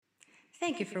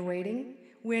Thank you for waiting.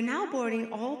 We're now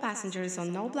boarding all passengers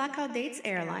on No Blackout Dates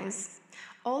Airlines.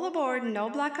 All aboard No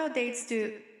Blackout Dates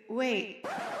to. Wait,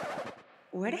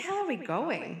 where the hell are we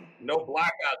going? No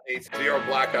blackout dates, zero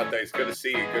blackout days. Good to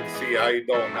see you. Good to see you. How you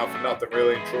doing? Not for nothing,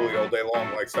 really and truly, all day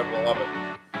long, like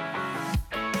 7-Eleven.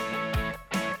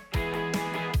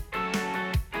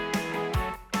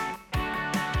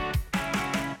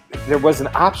 There was an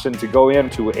option to go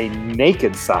into a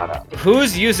naked sauna.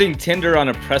 Who's using Tinder on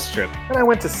a press trip? And I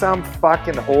went to some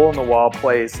fucking hole in the wall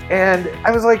place and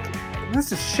I was like,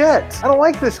 this is shit. I don't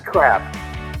like this crap.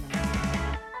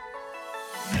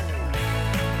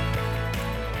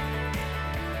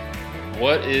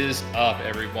 What is up,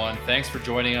 everyone? Thanks for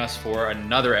joining us for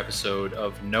another episode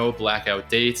of No Blackout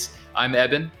Dates. I'm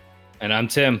Eben. And I'm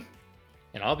Tim.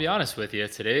 And I'll be honest with you,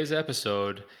 today's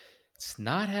episode, it's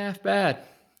not half bad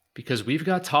because we've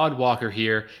got Todd Walker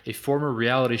here, a former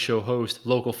reality show host,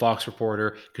 local Fox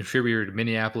reporter, contributor to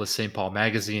Minneapolis St. Paul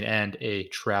Magazine, and a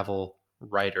travel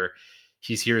writer.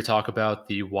 He's here to talk about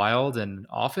the wild and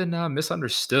often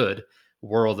misunderstood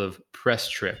world of press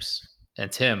trips.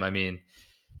 And Tim,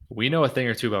 we know a thing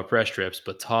or two about press trips,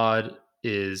 but Todd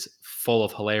is full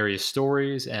of hilarious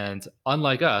stories and,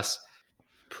 unlike us,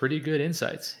 pretty good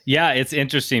insights. Yeah, it's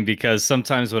interesting because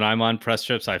sometimes when I'm on press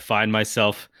trips, I find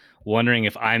myself wondering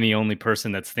if I'm the only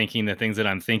person that's thinking the things that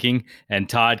I'm thinking. And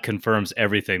Todd confirms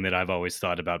everything that I've always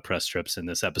thought about press trips in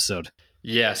this episode.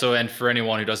 Yeah. So, and for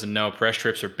anyone who doesn't know, press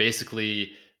trips are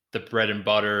basically the bread and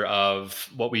butter of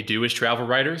what we do as travel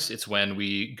writers. It's when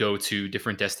we go to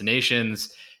different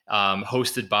destinations,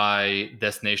 hosted by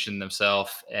destination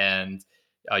themselves, and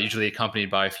usually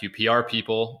accompanied by a few PR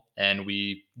people. And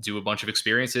we do a bunch of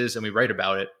experiences and we write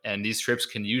about it. And these trips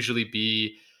can usually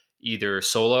be either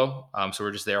solo, so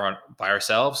we're just there by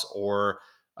ourselves, or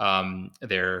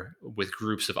they're with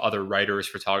groups of other writers,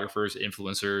 photographers,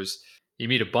 influencers. You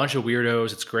meet a bunch of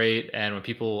weirdos. It's great. And when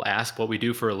people ask what we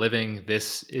do for a living,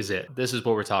 this is it. This is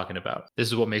what we're talking about. This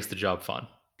is what makes the job fun.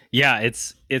 Yeah,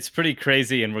 it's pretty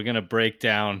crazy. And we're going to break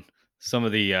down some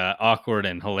of the awkward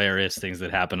and hilarious things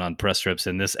that happen on press trips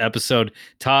in this episode.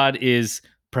 Todd is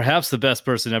perhaps the best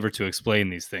person ever to explain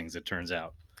these things, it turns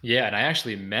out. Yeah, and I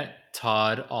actually met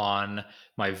Todd on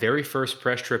my very first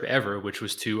press trip ever, which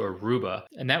was to Aruba.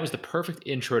 And that was the perfect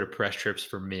intro to press trips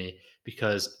for me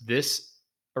because this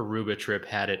Aruba trip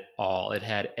had it all. It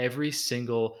had every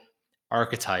single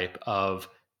archetype of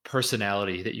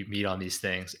personality that you meet on these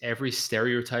things, every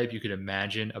stereotype you could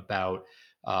imagine about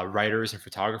writers and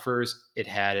photographers. It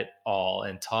had it all.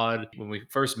 And Todd, when we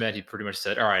first met, he pretty much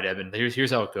said, "All right, Evan,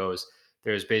 here's how it goes.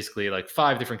 There's basically like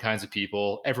 5 different kinds of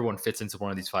people. Everyone fits into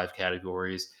one of these 5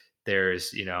 categories.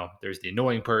 There's the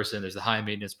annoying person, there's the high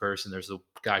maintenance person, there's the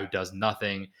guy who does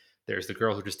nothing, there's the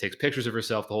girl who just takes pictures of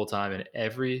herself the whole time." And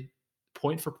every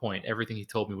point for point, everything he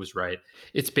told me was right.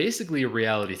 It's basically a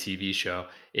reality TV show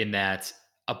in that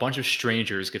a bunch of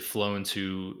strangers get flown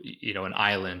to, an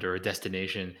island or a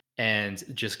destination and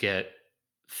just get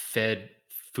fed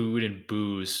food and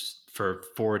booze for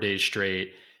 4 days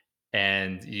straight,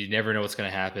 and you never know what's going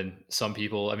to happen. Some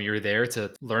people, you're there to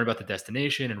learn about the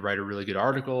destination and write a really good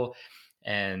article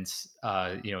and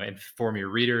inform your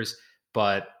readers,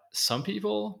 but some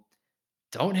people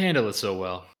don't handle it so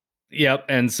well. Yep.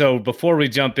 And so before we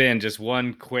jump in, just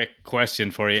one quick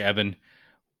question for you, Evan.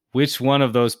 Which one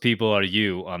of those people are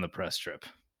you on the press trip?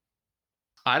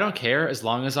 I don't care as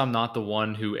long as I'm not the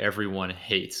one who everyone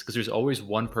hates, because there's always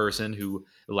one person who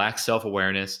lacks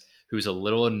self-awareness, who's a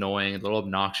little annoying, a little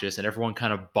obnoxious, and everyone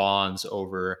kind of bonds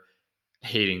over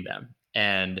hating them.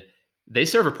 And they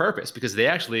serve a purpose because they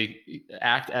actually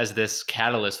act as this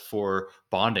catalyst for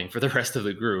bonding for the rest of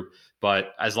the group.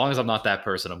 But as long as I'm not that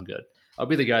person, I'm good. I'll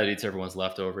be the guy that eats everyone's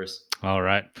leftovers. All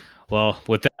right. Well,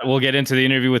 with that, we'll get into the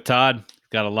interview with Todd.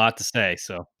 Got a lot to say.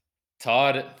 So,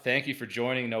 Todd, thank you for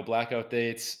joining No Blackout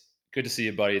Dates. Good to see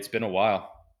you, buddy. It's been a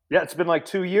while. Yeah, it's been like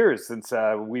 2 years since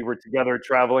we were together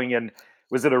traveling in,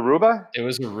 was it Aruba? It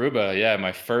was Aruba, yeah,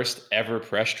 my first ever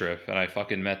press trip, and I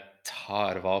fucking met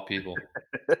Todd of all people.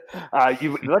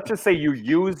 Let's just say you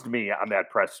used me on that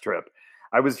press trip.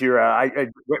 I was here.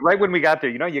 Right when we got there,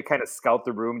 you kind of scout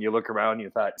the room, you look around, you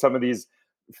thought some of these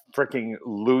freaking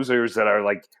losers that are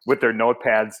like with their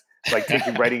notepads, like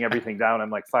writing everything down. I'm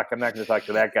like, fuck, I'm not going to talk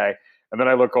to that guy. And then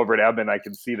I look over at Eben, I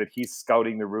can see that he's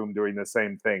scouting the room doing the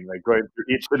same thing, like going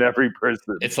through each and every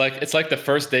person. It's like the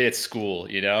first day at school,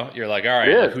 You're like, all right,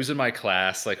 Yeah. like, who's in my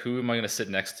class? Like, who am I going to sit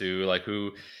next to? Like,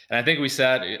 who? And I think we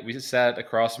sat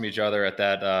across from each other at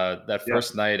that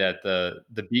first night at the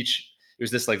beach. It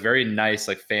was this like very nice,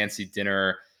 like fancy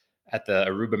dinner at the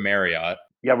Aruba Marriott.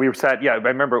 Yeah, we were sat. Yeah, I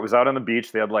remember it was out on the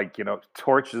beach. They had like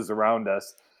torches around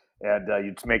us, and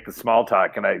you'd make the small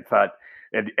talk. And I thought,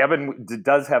 and Evan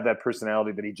does have that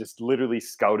personality that he just literally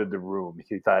scouted the room.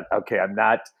 He thought, okay, I'm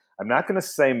not going to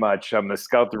say much. I'm going to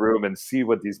scout the room and see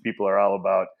what these people are all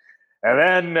about. And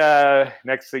then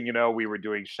next thing you know, we were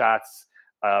doing shots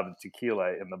of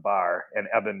tequila in the bar, and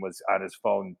Evan was on his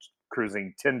phone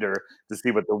cruising Tinder to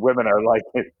see what the women are like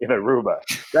in Aruba.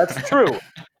 That's true.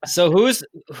 So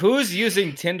who's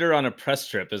using Tinder on a press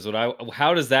trip is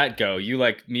how does that go? You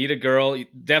like meet a girl,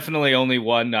 definitely only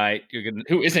one night.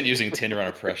 Who isn't using Tinder on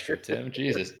a press trip, Tim?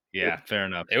 Jesus. Yeah, fair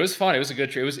enough. It was fun. It was a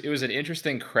good trip. It was an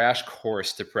interesting crash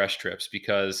course to press trips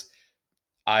because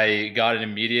I got an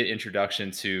immediate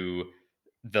introduction to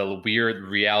the weird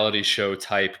reality show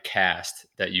type cast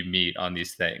that you meet on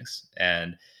these things.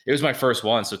 And it was my first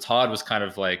one. So Todd was kind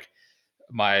of like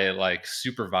my like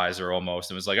supervisor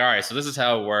almost, and was like, all right, so this is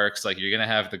how it works. Like, you're going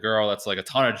to have the girl that's like a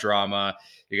ton of drama.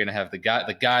 You're going to have the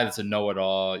guy that's a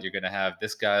know-it-all. You're going to have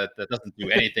this guy that doesn't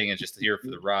do anything and just here for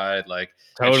the ride. Like,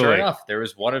 Totally. And sure enough, there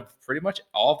was one of pretty much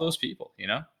all of those people, you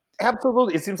know?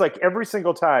 Absolutely. It seems like every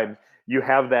single time you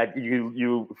have that,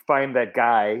 you find that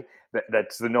guy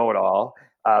that's the know-it-all,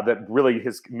 that really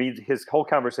his whole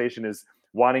conversation is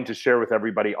wanting to share with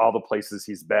everybody all the places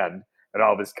he's been and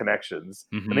all of his connections.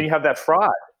 Mm-hmm. And then you have that fraud.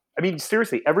 I mean,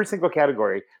 seriously, every single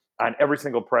category on every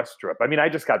single press trip. I mean, I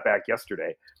just got back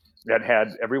yesterday that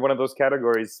had every one of those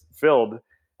categories filled.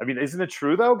 I mean, isn't it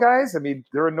true though, guys? I mean,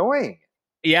 they're annoying.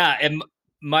 Yeah, and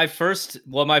my first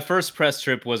press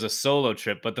trip was a solo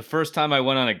trip, but the first time I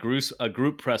went on a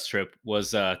group press trip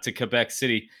was to Quebec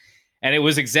City. And it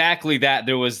was exactly that.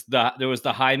 There was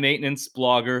the high maintenance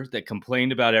blogger that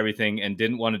complained about everything and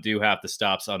didn't want to do half the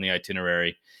stops on the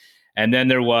itinerary. And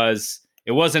then it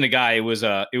wasn't a guy, it was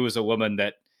a woman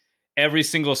that every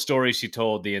single story she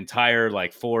told the entire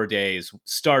like 4 days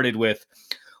started with,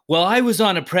 well, I was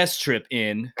on a press trip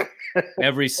in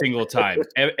every single time.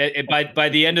 By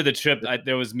the end of the trip,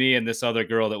 there was me and this other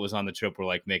girl that was on the trip were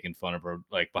like making fun of her,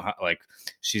 like behind, like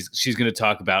she's going to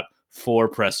talk about 4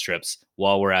 press trips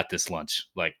while we're at this lunch,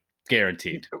 like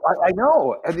guaranteed. I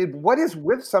know. I mean, what is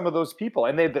with some of those people?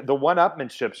 And the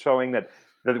one-upmanship showing that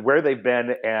where they've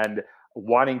been and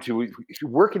wanting to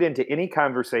work it into any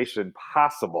conversation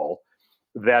possible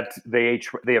that they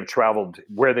have traveled,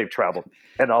 where they've traveled,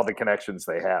 and all the connections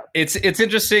they have. It's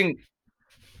interesting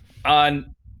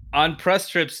on press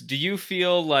trips. Do you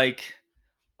feel like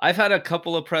I've had a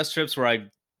couple of press trips where I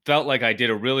felt like I did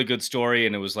a really good story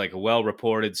and it was like a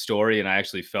well-reported story and I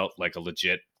actually felt like a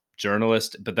legit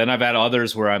journalist, but then I've had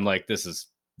others where I'm like, this is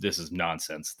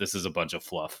nonsense. This is a bunch of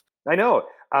fluff. I know.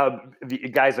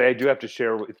 Guys, I do have to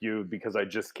share with you because I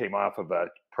just came off of a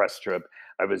press trip.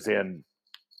 I was in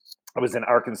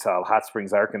Arkansas, Hot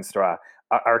Springs, Arkansas,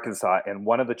 and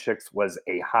one of the chicks was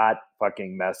a hot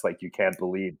fucking mess like you can't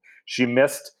believe. She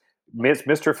missed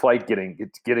her flight getting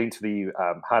to the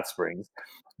Hot Springs.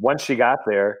 Once she got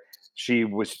there, she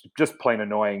was just plain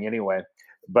annoying anyway.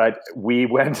 But we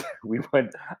went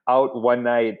out one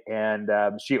night, and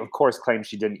she, of course, claimed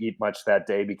she didn't eat much that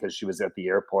day because she was at the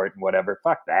airport and whatever.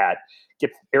 Fuck that.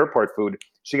 Get airport food.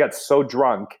 She got so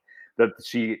drunk that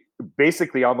she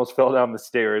basically almost fell down the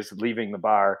stairs leaving the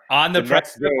bar. On the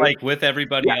press trip, like with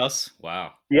everybody else?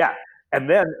 Wow. Yeah. And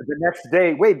then the next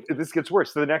day, wait, this gets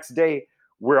worse. So the next day,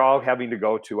 we're all having to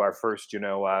go to our first,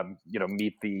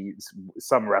 meet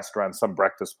some restaurant, some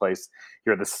breakfast place,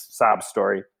 hear the sob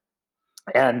story.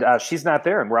 And she's not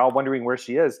there, and we're all wondering where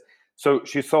she is. So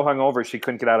she's so hungover, she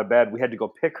couldn't get out of bed. We had to go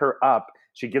pick her up.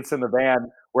 She gets in the van.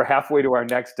 We're halfway to our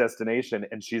next destination,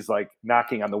 and she's like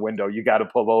knocking on the window. You got to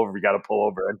pull over. You got to pull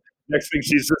over. And next thing,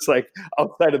 she's just like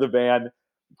outside of the van,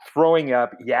 throwing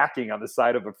up, yakking on the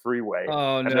side of a freeway.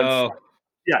 Oh, no.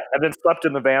 And then slept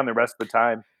in the van the rest of the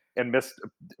time and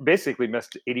basically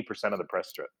missed 80% of the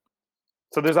press trip.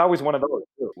 So there's always one of those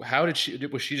too. How was she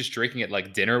just drinking at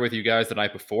like dinner with you guys the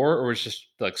night before, or was she just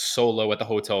like solo at the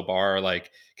hotel bar,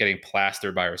 like getting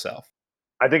plastered by herself?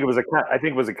 I think it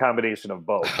was a combination of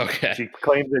both. Okay. She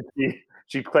claimed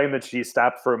that she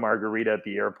stopped for a margarita at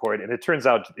the airport, and it turns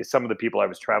out some of the people I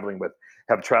was traveling with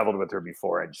have traveled with her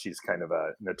before, and she's kind of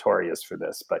notorious for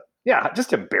this. But yeah,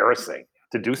 just embarrassing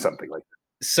to do something like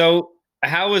that. So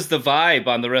how was the vibe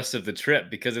on the rest of the trip?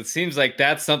 Because it seems like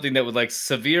that's something that would like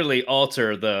severely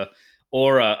alter the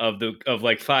aura of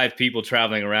like 5 people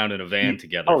traveling around in a van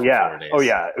together. Oh for yeah. 4 days. Oh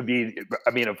yeah.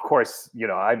 I mean, of course,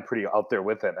 I'm pretty out there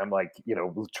with it. I'm like,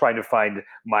 trying to find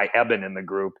my Eben in the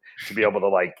group to be able to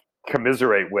like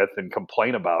commiserate with and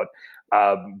complain about.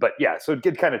 But yeah, so it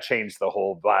did kind of change the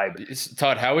whole vibe.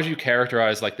 Todd, how would you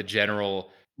characterize like the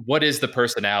general? What is the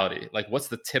personality? Like, what's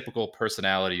the typical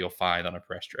personality you'll find on a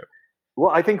press trip?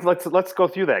 Well, I think let's go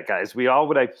through that, guys. We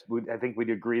all I think we'd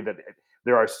agree that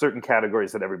there are certain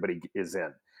categories that everybody is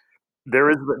in. There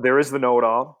is the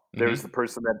know-it-all. There's the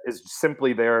person that is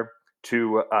simply there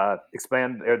to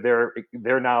expand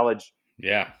their knowledge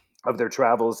Yeah. of their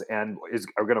travels and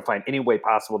are going to find any way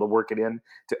possible to work it in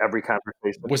to every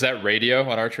conversation. Was that radio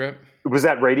on our trip? Was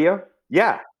that radio?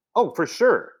 Yeah. Oh, for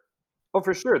sure. Oh,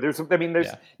 for sure. He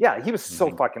was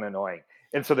so fucking annoying.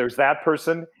 And so there's that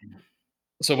person.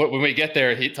 So when we get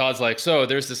there, Todd's like, so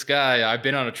there's this guy, I've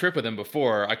been on a trip with him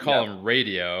before. I call him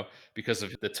Radio because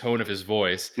of the tone of his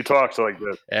voice. He talks like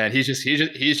this. And he's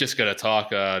just going to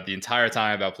talk the entire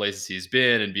time about places he's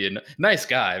been and be a nice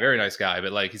guy, very nice guy.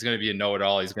 But like, he's going to be a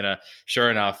know-it-all. He's going to,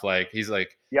 sure enough, like, he's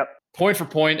like, point for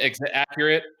point,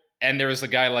 accurate. And there was a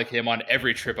guy like him on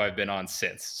every trip I've been on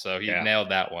since. So he nailed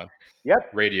that one.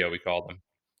 Yep. Radio, we called him.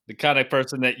 The kind of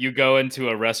person that you go into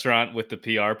a restaurant with the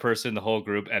PR person, the whole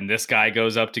group, and this guy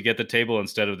goes up to get the table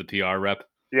instead of the PR rep.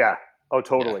 Yeah. Oh,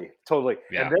 totally. Totally.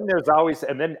 Yeah.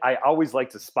 And then I always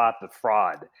like to spot the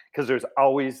fraud because there's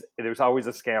always a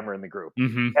scammer in the group.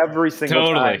 Every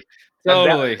single time.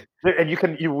 Totally.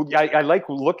 And I like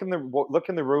look in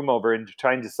the room over and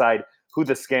try and decide who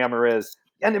the scammer is.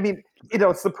 And I mean,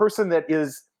 it's the person that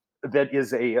is that's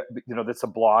a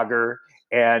blogger,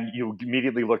 and you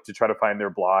immediately look to try to find their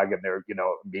blog, and they're,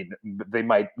 they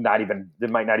might not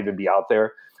even be out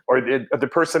there. Or the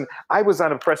person, I was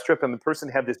on a press trip and the person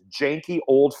had this janky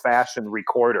old-fashioned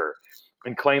recorder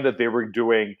and claimed that they were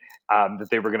doing, that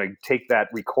they were going to take that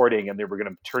recording and they were going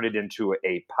to turn it into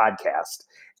a podcast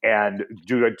and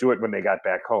do it when they got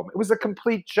back home. It was a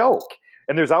complete joke.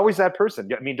 And there's always that person.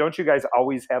 I mean, don't you guys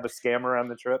always have a scammer on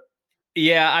the trip?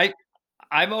 Yeah,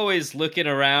 I'm always looking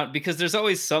around because there's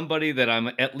always somebody that I'm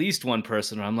at least one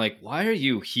person where I'm like, why are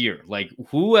you here? Like,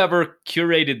 whoever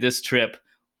curated this trip,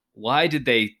 why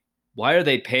are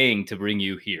they paying to bring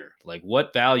you here? Like,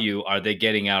 what value are they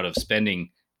getting out of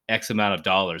spending X amount of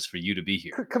dollars for you to be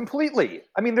here? Completely.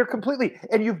 I mean, they're completely,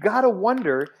 and you've got to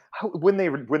wonder how, when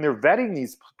they're vetting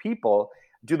these people,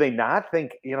 do they not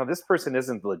think, this person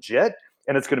isn't legit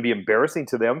and it's going to be embarrassing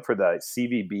to them for the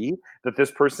CVB that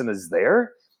this person is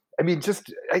there? I mean, there's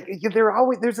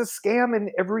a scam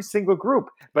in every single group.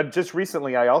 But just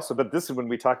recently, but this is when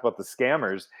we talk about the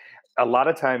scammers. A lot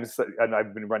of times, and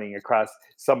I've been running across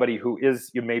somebody who is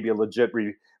maybe a legit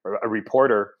a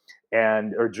reporter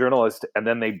or journalist, and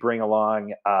then they bring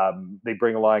along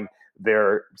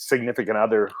their significant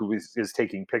other who is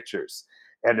taking pictures,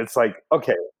 and it's like,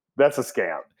 okay, that's a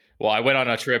scam. Well, I went on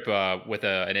a trip with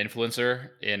an influencer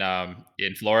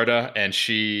in Florida, and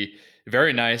she,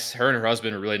 very nice. Her and her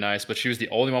husband were really nice, but she was the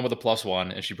only one with a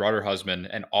 +1, and she brought her husband,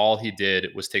 and all he did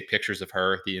was take pictures of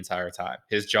her the entire time.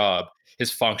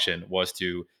 His function was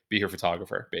to be her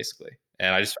photographer, basically.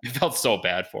 And I felt so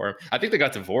bad for him. I think they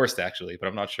got divorced, actually, but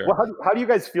I'm not sure. Well, how do you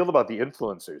guys feel about the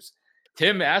influencers?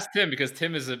 Ask Tim, because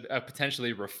Tim is a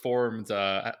potentially reformed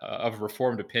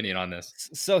opinion on this.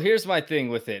 So here's my thing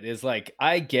with it is, like,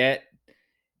 I get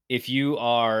if you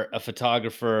are a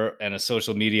photographer and a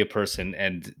social media person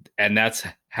and that's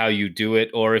how you do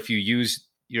it, or if you use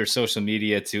your social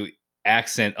media to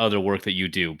accent other work that you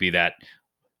do, be that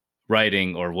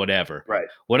writing or whatever. Right.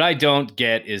 What I don't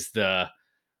get is the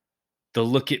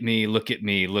look at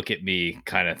me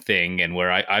kind of thing. And where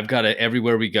I've got to,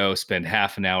 everywhere we go, spend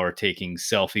half an hour taking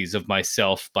selfies of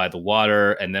myself by the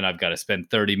water. And then I've got to spend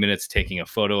 30 minutes taking a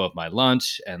photo of my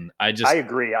lunch. And I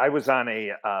agree. I was on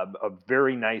a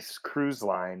very nice cruise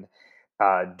line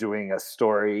doing a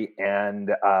story,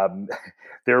 and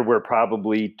there were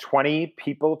probably 25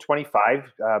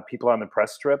 people on the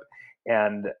press trip,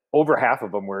 and over half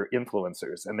of them were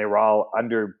influencers, and they were all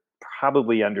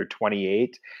probably under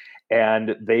 28.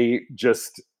 And they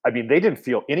didn't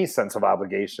feel any sense of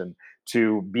obligation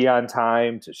to be on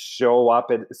time, to show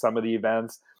up at some of the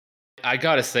events. I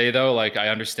gotta say, though, like, I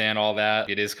understand all that.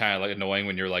 It is kind of like annoying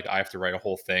when you're like, I have to write a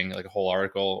whole thing, like a whole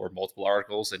article or multiple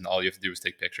articles, and all you have to do is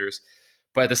take pictures.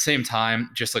 But at the same time,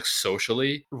 just like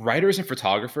socially, writers and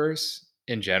photographers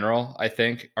in general, I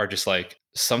think, are just like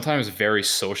sometimes very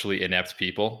socially inept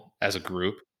people as a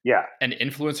group. Yeah. And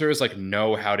influencers like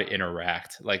know how to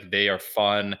interact. Like, they are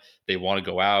fun. They want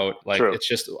to go out. Like, True. It's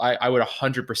just, I would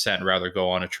 100% rather go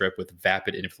on a trip with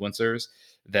vapid influencers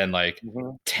than like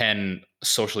 10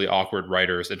 socially awkward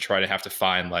writers and try to have to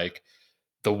find like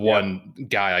the one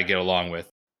guy I get along with.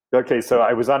 Okay. So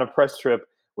I was on a press trip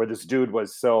where this dude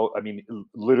was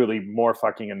literally more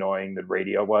fucking annoying than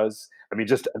Radio was. I mean,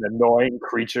 just an annoying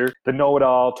creature. The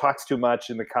know-it-all, talks too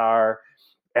much in the car,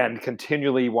 and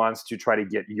continually wants to try to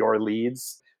get your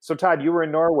leads. So Todd, you were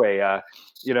in Norway,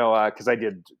 because I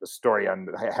did a story on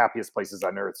the happiest places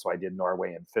on earth. So I did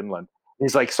Norway and Finland.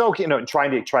 He's like, so, he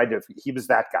was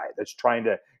that guy that's trying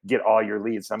to get all your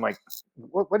leads. I'm like,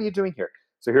 what are you doing here?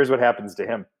 So here's what happens to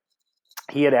him.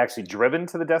 He had actually driven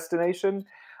to the destination.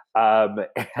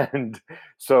 And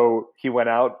so he went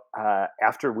out,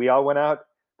 after we all went out,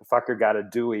 the fucker got a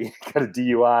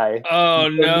DUI. Oh,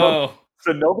 no.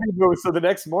 So nobody knew. So the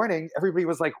next morning, everybody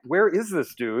was like, where is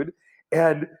this dude?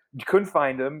 And you couldn't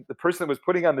find him. The person that was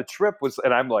putting on the trip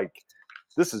and I'm like,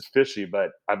 this is fishy,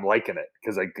 but I'm liking it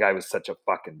because that guy was such a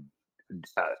fucking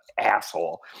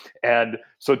asshole. And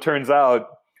so it turns out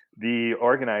the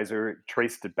organizer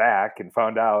traced it back and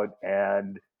found out,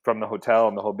 and from the hotel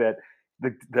and the whole bit,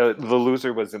 the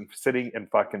loser was sitting in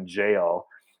fucking jail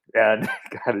and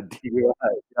got a DUI.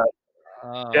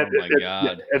 Oh, And my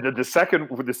God. And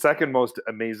the second most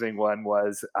amazing one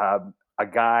was a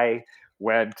guy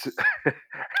went.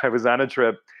 I was on a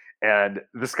trip, and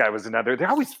this guy was another. They're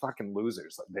always fucking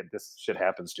losers that this shit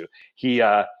happens to. He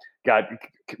got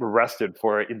arrested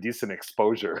for indecent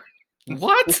exposure.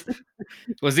 What?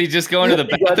 Was he just going to the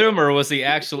bathroom, or was he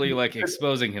actually like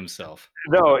exposing himself?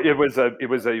 No, it was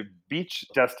a beach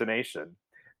destination,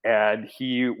 and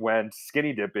he went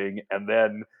skinny dipping, and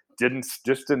then didn't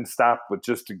stop with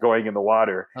just going in the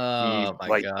water. Oh, He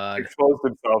my God. exposed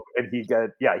himself, and he got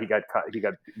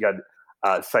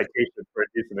citation for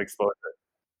indecent exposure.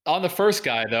 On the first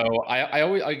guy, though, I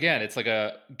always, again, it's like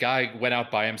a guy went out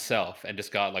by himself and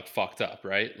just got like fucked up,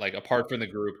 right? Like apart from the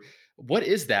group. What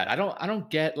is that? I don't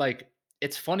get, like,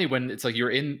 it's funny when it's like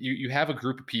you have a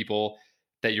group of people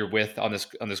that you're with on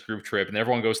this group trip, and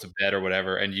everyone goes to bed or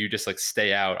whatever, and you just like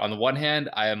stay out. On the one hand,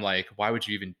 I am like, why would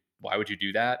you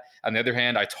do that? On the other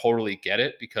hand, I totally get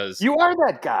it because You are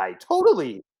that guy,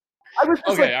 totally. I was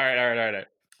just okay, all right.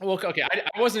 Well, okay,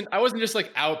 I wasn't just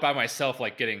like out by myself,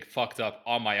 like getting fucked up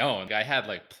on my own. I had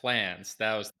like plans.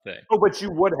 That was the thing. oh, but you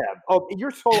would have. Oh,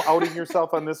 you're so outing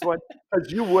yourself on this one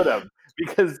because you would have.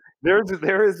 Because there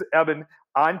is Evan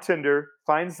on Tinder,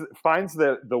 finds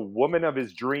the woman of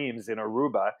his dreams in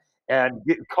Aruba, and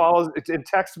calls and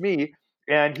texts me,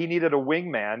 and he needed a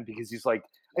wingman because he's like,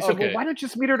 I said, well, Okay. why don't you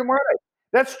just meet her tomorrow night?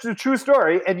 That's the true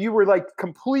story. And you were like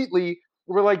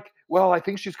we're like, well, I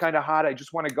think she's kind of hot. I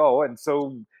just want to go. And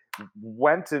so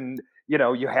went, and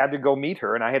you had to go meet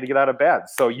her, and I had to get out of bed.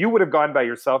 So you would have gone by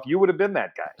yourself. You would have been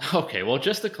that guy. Okay, well,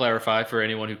 just to clarify for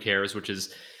anyone who cares, which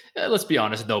is, let's be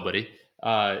honest, nobody.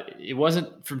 It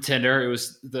wasn't from Tinder. It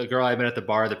was the girl I met at the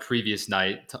bar the previous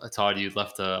night. Todd, you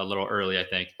left a little early, I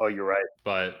think. Oh, you're right.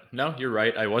 But no, you're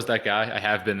right. I was that guy. I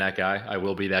have been that guy. I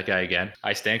will be that guy again.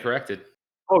 I stand corrected.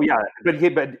 Oh yeah,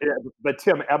 but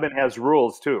Tim, Evan has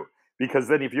rules too, because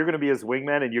then if you're going to be his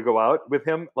wingman and you go out with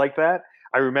him like that,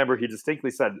 I remember he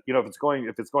distinctly said, if it's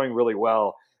going really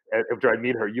well, after I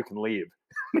meet her, you can leave.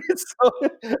 All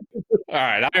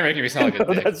right, now you're making me sound like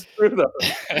a dick. That's true though.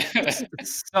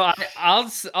 So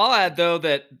I'll add though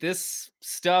that this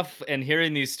stuff and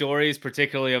hearing these stories,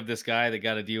 particularly of this guy that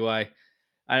got a DUI,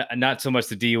 not so much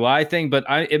the DUI thing, but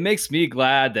it makes me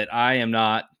glad that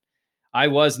I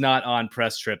was not on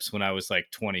press trips when I was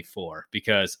like 24,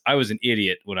 because I was an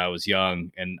idiot when I was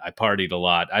young and I partied a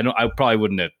lot. I probably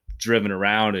wouldn't have driven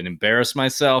around and embarrassed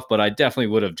myself, but I definitely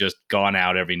would have just gone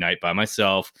out every night by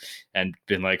myself and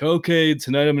been like, okay,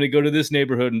 tonight I'm going to go to this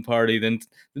neighborhood and party. Then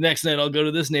the next night I'll go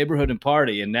to this neighborhood and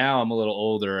party. And now I'm a little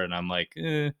older and I'm like,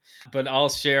 But I'll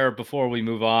share before we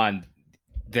move on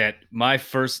that my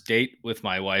first date with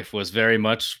my wife was very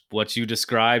much what you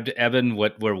described, Evan.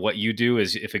 What you do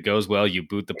is, if it goes well, you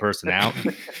boot the person out.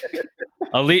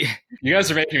 You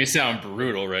guys are making me sound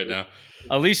brutal right now.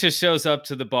 Alicia shows up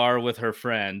to the bar with her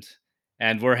friend,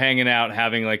 and we're hanging out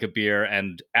having like a beer.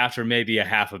 And after maybe a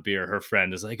half a beer, her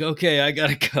friend is like, okay, I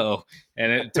gotta go.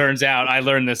 And it turns out, I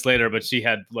learned this later, but she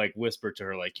had like whispered to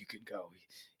her, like, you can go.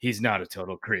 He's not a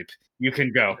total creep. You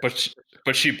can go.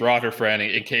 But she brought her friend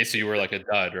in case you were like a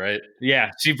dud, right?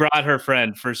 Yeah, she brought her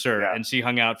friend for sure. Yeah. And she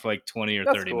hung out for like 20 or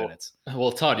That's 30 cool. minutes.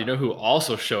 Well, Todd, you know who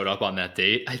also showed up on that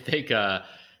date? I think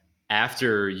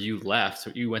after you left,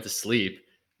 you went to sleep,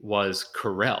 was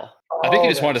Carell. I think he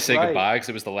just wanted to say goodbye because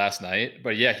it was the last night.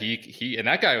 But yeah, he and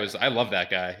that guy I love that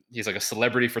guy. He's like a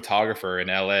celebrity photographer in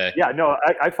LA. Yeah, no,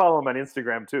 I follow him on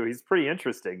Instagram too. He's pretty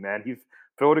interesting, man. He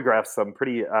photographed some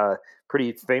pretty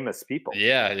famous people.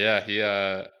 Yeah.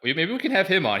 Maybe we can have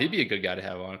him on. He'd be a good guy to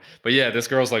have on. But yeah, this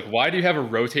girl's like, why do you have a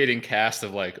rotating cast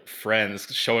of like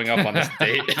friends showing up on this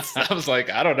date? I was like,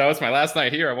 I don't know. It's my last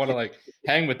night here. I want to like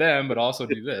hang with them, but also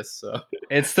do this. So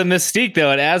It's the mystique,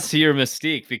 though. It adds to your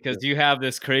mystique because you have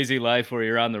this crazy life where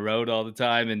you're on the road all the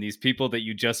time, and these people that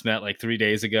you just met like 3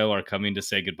 days ago are coming to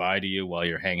say goodbye to you while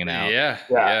you're hanging out.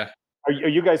 Yeah. Are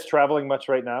you guys traveling much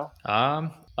right now?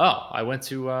 I went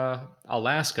to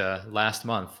Alaska last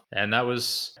month, and that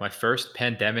was my first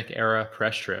pandemic era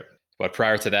press trip. But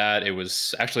prior to that, it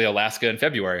was actually Alaska in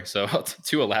February. So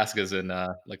 2 Alaskas in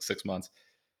like 6 months.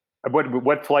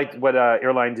 What flight? What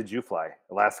airline did you fly?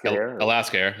 Alaska Air?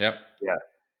 Alaska Air. Yep. Yeah,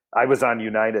 I was on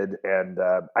United, and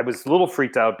I was a little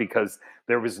freaked out because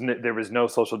there was no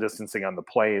social distancing on the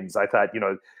planes. I thought,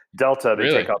 Delta they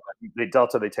Really?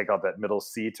 take out that middle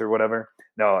seat or whatever.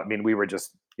 No, I mean we were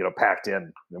just packed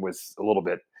in. It was a little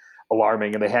bit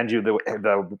alarming, and they hand you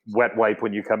the wet wipe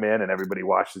when you come in, and everybody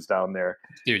washes down there.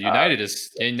 Dude, United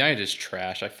is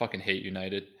trash. I fucking hate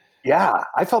United. Yeah,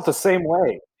 I felt the same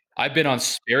way. I've been on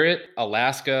Spirit,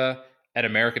 Alaska, and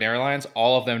American Airlines.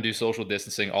 All of them do social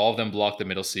distancing. All of them block the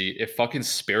middle seat. If fucking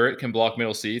Spirit can block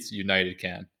middle seats, United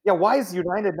can. Yeah, why is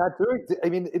United not doing? I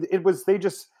mean, it was they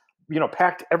just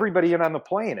packed everybody in on the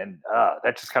plane, and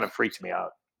that just kind of freaked me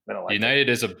out. I don't like it. United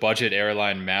is a budget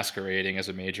airline masquerading as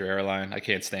a major airline. I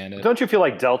can't stand it. Don't you feel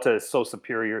like Delta is so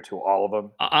superior to all of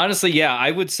them? Honestly, yeah,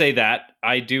 I would say that.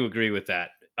 I do agree with that.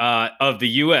 Of the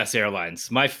U.S. airlines,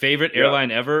 my favorite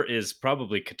airline ever is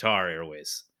probably Qatar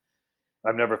Airways.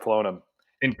 I've never flown them.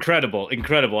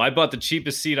 Incredible. I bought the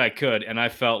cheapest seat I could, and I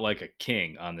felt like a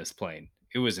king on this plane.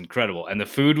 It was incredible. And the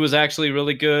food was actually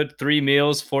really good. 3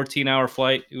 meals, 14-hour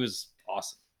flight. It was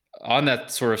awesome. On that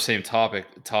sort of same topic,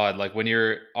 Todd, like when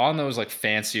you're on those like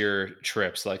fancier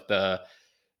trips, like the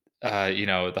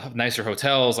nicer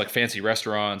hotels, like fancy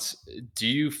restaurants, do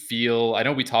you feel, I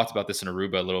know we talked about this in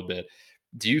Aruba a little bit,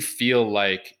 do you feel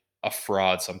like a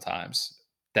fraud sometimes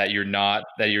that you're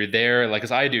there? Like,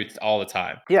 as I do all the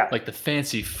time. Yeah. Like the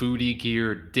fancy foodie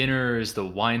gear, dinners, the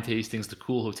wine tastings, the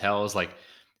cool hotels, like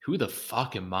who the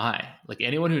fuck am I? Like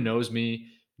anyone who knows me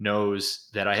knows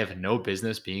that I have no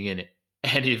business being in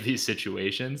any of these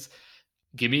situations.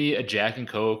 Give me a Jack and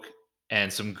Coke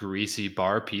and some greasy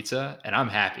bar pizza, and I'm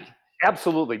happy.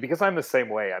 Absolutely, because I'm the same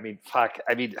way. I mean, fuck.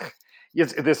 I mean,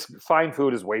 yes, this fine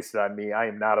food is wasted on me. I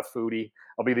am not a foodie.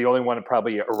 I'll be the only one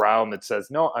probably around that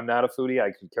says, no, I'm not a foodie. I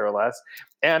could care less.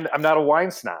 And I'm not a wine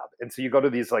snob. And so you go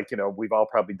to these, like, we've all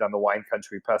probably done the wine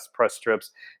country press trips.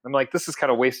 I'm like, this is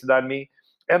kind of wasted on me.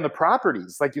 And the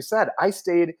properties, like you said, I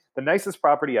stayed the nicest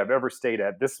property I've ever stayed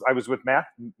at. I was with Matt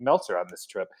Meltzer on this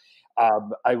trip.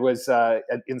 I was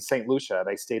in St. Lucia, and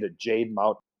I stayed at Jade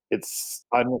Mountain. It's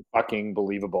unfucking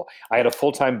believable. I had a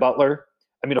full-time butler.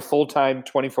 I mean, a full-time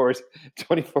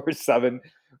 24/7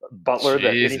 butler.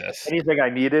 Jesus. That anything I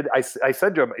needed, I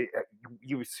said to him,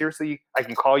 "You seriously? I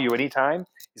can call you anytime."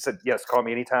 He said, "Yes, call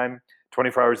me anytime.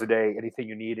 24 hours a day, anything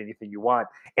you need, anything you want."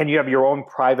 And you have your own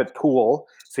private pool.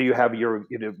 So you have your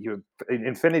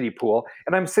infinity pool.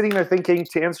 And I'm sitting there thinking,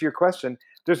 to answer your question,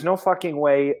 there's no fucking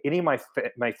way any of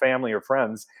my family or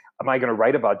friends am I going to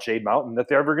write about Jade Mountain that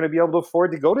they're ever going to be able to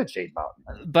afford to go to Jade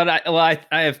Mountain. But I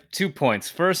have 2 points.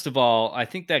 First of all, I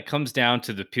think that comes down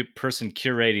to the person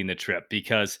curating the trip,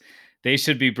 because they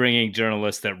should be bringing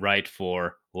journalists that write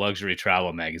for luxury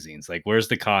travel magazines. Like, where's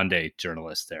the Condé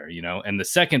journalist there, And the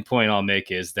second point I'll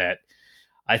make is that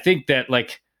I think that,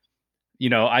 like,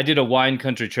 I did a wine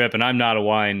country trip, and I'm not a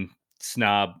wine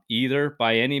snob either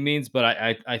by any means, but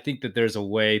I think that there's a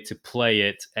way to play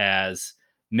it as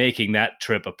making that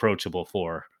trip approachable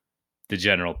for the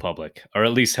general public, or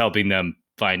at least helping them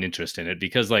find interest in it.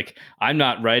 Because, like, I'm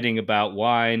not writing about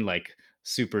wine like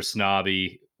super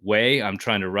snobby way. I'm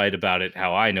trying to write about it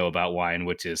how I know about wine,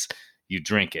 which is you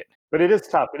drink it. But it is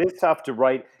tough. It is tough to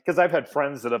write, because I've had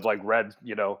friends that have like read,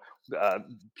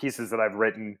 pieces that I've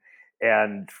written,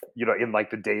 and in like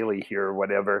the Daily here or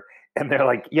whatever, and they're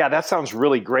like, "Yeah, that sounds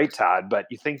really great, Todd, but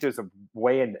you think there's a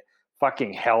way in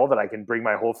fucking hell that I can bring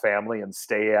my whole family and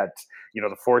stay at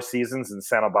the Four Seasons in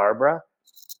Santa Barbara?"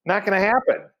 Not going to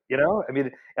happen. I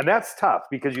mean, and that's tough,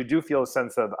 because you do feel a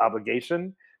sense of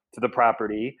obligation to the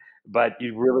property, but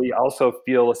you really also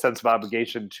feel a sense of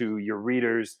obligation to your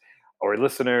readers or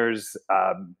listeners,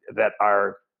 that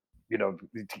are, to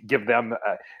give them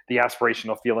the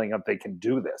aspirational feeling that they can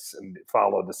do this and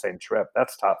follow the same trip.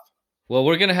 That's tough. Well,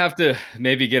 we're going to have to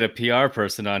maybe get a PR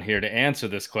person on here to answer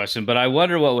this question, but I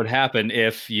wonder what would happen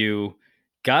if you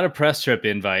got a press trip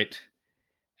invite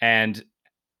and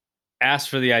asked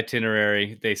for the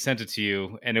itinerary, they sent it to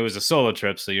you, and it was a solo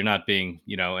trip, so you're not being,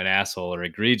 an asshole or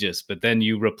egregious. But then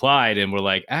you replied and were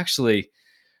like, actually,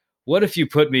 what if you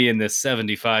put me in this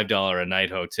 $75 a night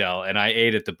hotel and I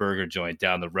ate at the burger joint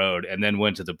down the road and then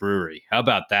went to the brewery? How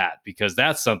about that? Because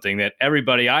that's something that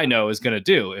everybody I know is going to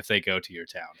do if they go to your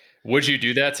town. Would you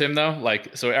do that, Tim, though?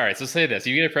 Like, so, all right, so say this.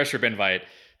 You get a press trip invite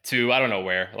to, I don't know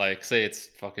where, like, say it's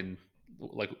fucking,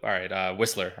 like, all right,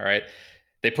 Whistler, all right?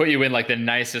 They put you in, like, the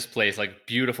nicest place, like,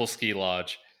 beautiful ski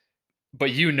lodge,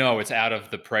 but it's out of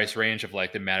the price range of,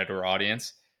 like, the Matador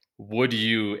audience. Would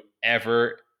you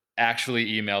ever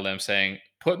actually email them saying,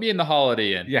 put me in the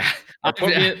Holiday Inn? Yeah. Or put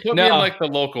me in, No. like, the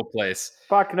local place?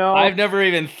 Fuck no. I've never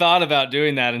even thought about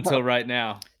doing that until right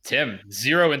now. Tim,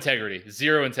 zero integrity,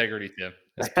 Tim.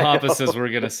 As pompous as we're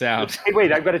going to sound. Hey,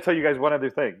 wait, I've got to tell you guys one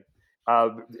other thing.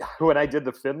 When I did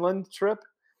the Finland trip,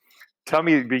 tell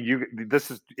me,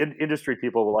 this is industry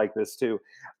people will like this too.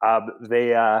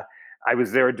 I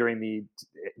was there during the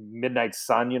midnight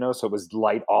sun, so it was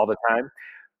light all the time.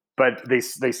 But they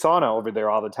sauna over there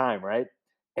all the time, right?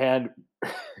 And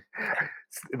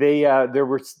there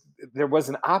was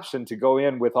an option to go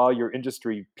in with all your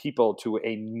industry people to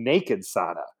a naked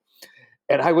sauna,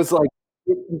 and I was like,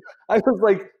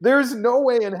 there's no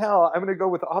way in hell I'm going to go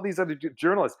with all these other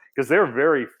journalists, because they're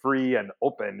very free and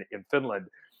open in Finland.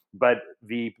 But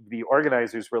the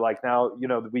organizers were like, now,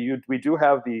 we do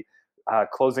have the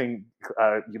clothing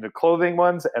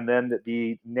ones, and then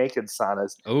the naked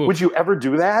saunas. Ooh. Would you ever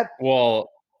do that? Well,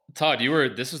 Todd,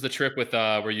 this was the trip with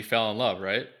where you fell in love,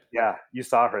 right? Yeah, you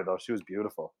saw her though. She was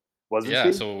beautiful, wasn't Yeah.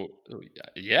 she? So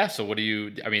what do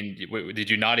you? I mean, did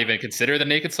you not even consider the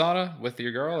naked sauna with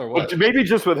your girl, or what? Maybe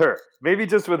just with her.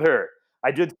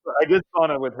 I did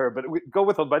sauna with her, but go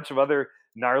with a bunch of other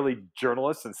gnarly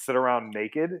journalists and sit around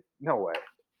naked? No way.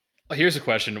 Here's a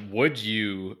question: would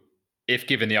you, if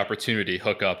given the opportunity,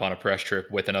 hook up on a press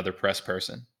trip with another press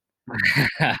person?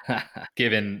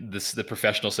 Given the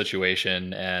professional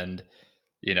situation, and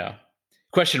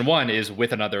question one is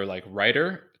with another like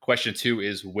writer. Question two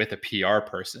is with a PR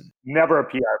person. Never a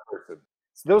PR person.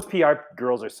 Those PR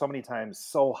girls are so many times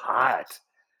so hot.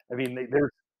 I mean,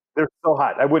 they're so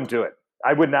hot. I wouldn't do it.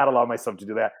 I would not allow myself to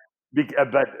do that.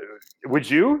 But would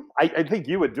you? I think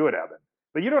you would do it, Evan.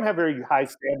 But you don't have very high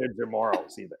standards or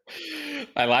morals either.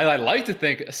 I like to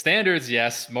think standards,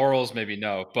 yes. Morals, maybe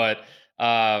no. But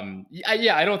I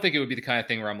don't think it would be the kind of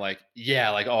thing where I'm like,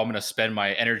 I'm going to spend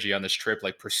my energy on this trip,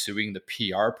 like pursuing the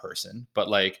PR person. But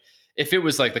like, if it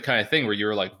was like the kind of thing where you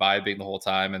were like vibing the whole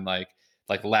time, and like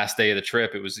the last day of the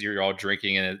trip, you're all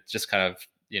drinking and it just kind of,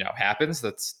 happens.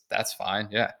 That's fine.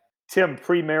 Yeah. Tim,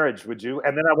 pre-marriage, would you?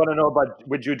 And then I want to know about,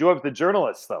 would you do it with the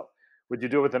journalists though? Would you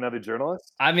do it with another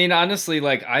journalist? I mean, honestly,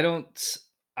 like I don't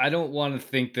want to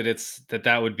think that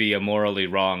that would be a morally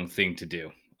wrong thing to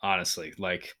do. Honestly,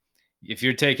 like if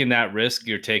you're taking that risk,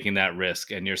 you're taking that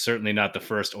risk, and you're certainly not the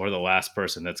first or the last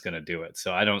person that's going to do it.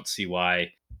 So I don't see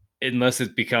why, unless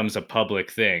it becomes a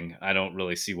public thing, I don't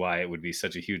really see why it would be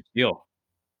such a huge deal.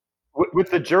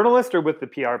 With the journalist or with the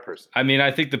PR person? I mean,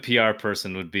 I think the PR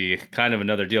person would be kind of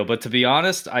another deal. But to be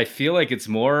honest, I feel like it's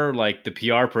more like the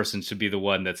PR person should be the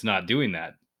one that's not doing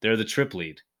that. They're the trip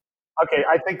lead. Okay,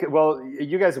 I think. Well,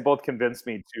 you guys have both convinced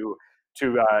me to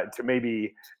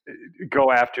maybe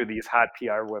go after these hot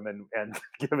PR women and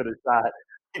give it a shot,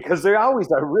 because they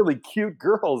always are really cute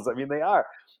girls. I mean, they are.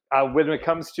 When it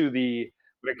comes to the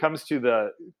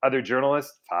other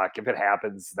journalists, fuck, if it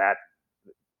happens,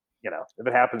 if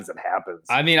it happens, it happens.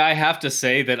 I mean, I have to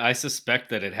say that I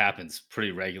suspect that it happens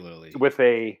pretty regularly. With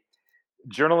a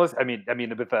journalist, I mean,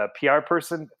 with a PR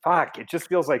person, fuck, it just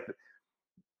feels like.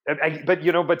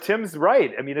 But Tim's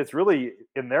right. I mean, it's really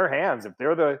in their hands.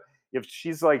 If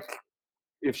she's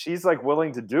like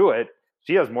willing to do it,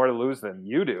 she has more to lose than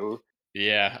you do.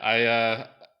 Yeah, I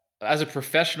as a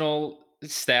professional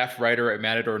staff writer at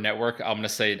Matador Network, I'm gonna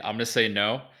say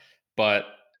no. But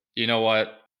you know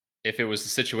what? If it was the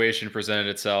situation presented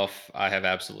itself, I have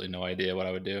absolutely no idea what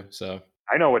I would do. So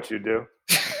I know what you do.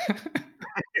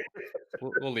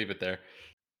 we'll leave it there.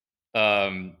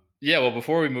 Well,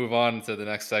 before we move on to the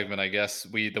next segment, I guess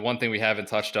the one thing we haven't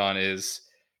touched on is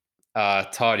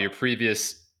Todd, your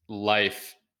previous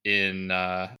life in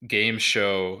game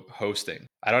show hosting.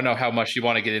 I don't know how much you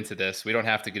want to get into this. We don't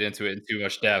have to get into it in too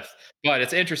much depth, but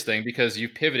it's interesting because you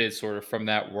pivoted sort of from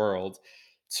that world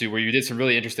to where you did some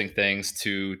really interesting things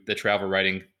to the travel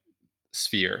writing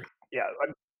sphere. Yeah,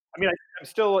 I'm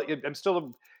still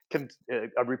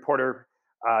a reporter,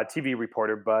 TV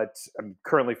reporter, but I'm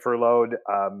currently furloughed.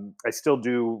 I still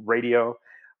do radio.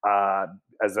 uh,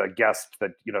 as a guest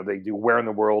that they do Where in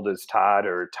the World is Todd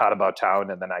or Todd About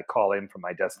Town, and then I call in from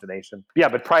my destination. Yeah,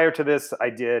 but prior to this, I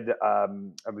did a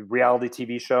reality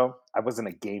TV show. I wasn't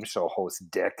a game show host,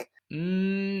 dick.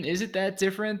 Is it that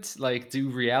different? Like, do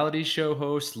reality show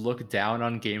hosts look down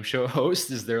on game show hosts?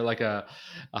 Is there like a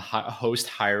host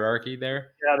hierarchy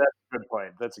there? Yeah, that's a good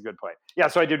point. That's a good point. Yeah,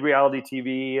 so I did reality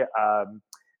TV,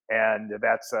 and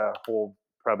that's a whole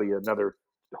probably another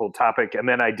whole topic. And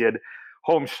then I did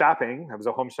home shopping. I was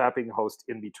a home shopping host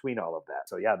in between all of that.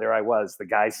 So yeah, there I was, the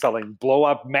guy selling blow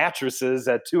up mattresses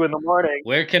at 2 a.m.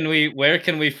 Where can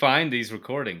we find these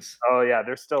recordings? Oh yeah,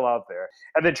 they're still out there.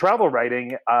 And then travel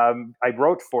writing. I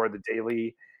wrote for the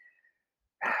daily,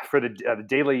 the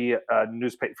daily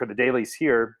newspaper, for the dailies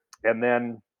here, and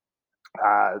then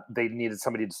they needed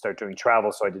somebody to start doing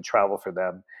travel, so I did travel for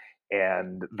them.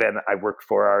 And then I worked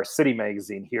for our city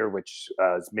magazine here, which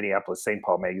is Minneapolis St.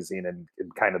 Paul magazine, and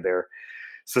kind of their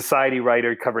society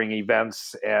writer covering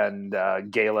events and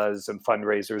galas and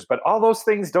fundraisers. But all those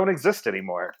things don't exist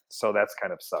anymore, so that's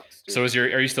kind of sucks too. So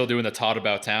are you still doing the Todd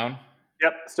About Town?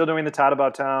 Yep, still doing the Todd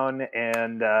About Town,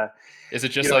 and Is it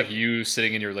just like you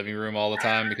sitting in your living room all the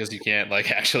time because you can't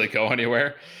like actually go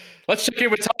anywhere? Let's check in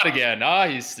with Todd again.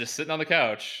 He's just sitting on the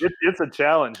couch. it's a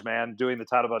challenge, man, doing the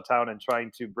Todd About Town and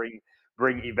trying to bring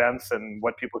events and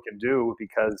what people can do,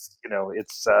 because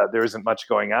it's there isn't much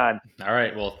going on. All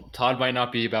right. Well, Todd might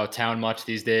not be about town much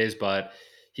these days, but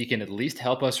he can at least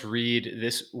help us read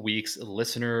this week's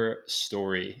listener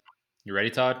story. You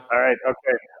ready, Todd? All right,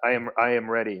 okay, I am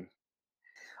ready.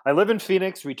 I live in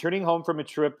Phoenix, returning home from a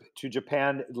trip to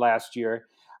Japan last year.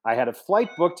 I had a flight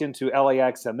booked into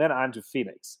LAX and then on to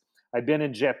Phoenix. I'd been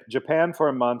in Japan for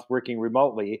a month working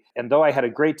remotely, and though I had a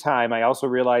great time, I also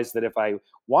realized that if I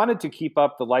wanted to keep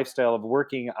up the lifestyle of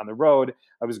working on the road,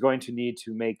 I was going to need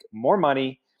to make more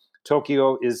money.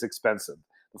 Tokyo is expensive.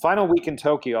 The final week in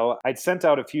Tokyo, I'd sent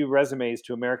out a few resumes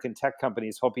to American tech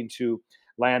companies hoping to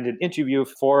land an interview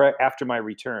for after my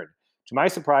return. To my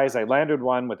surprise, I landed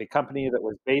one with a company that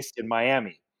was based in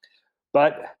Miami,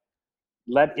 but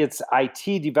let its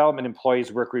IT development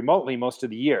employees work remotely most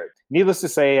of the year. Needless to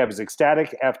say, I was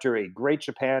ecstatic after a great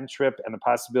Japan trip and the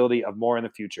possibility of more in the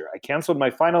future. I canceled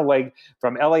my final leg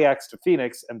from LAX to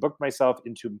Phoenix and booked myself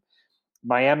into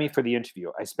Miami for the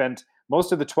interview. I spent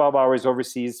most of the 12 hours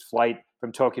overseas flight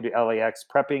from Tokyo to LAX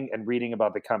prepping and reading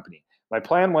about the company. My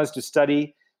plan was to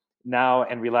study now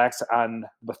and relax on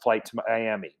the flight to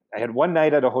Miami. I had one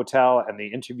night at a hotel and the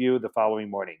interview the following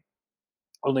morning.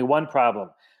 Only one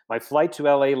problem. My flight to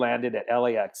LA landed at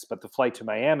LAX, but the flight to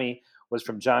Miami was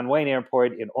from John Wayne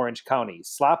Airport in Orange County.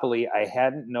 Sloppily, I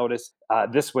hadn't noticed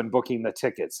this when booking the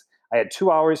tickets. I had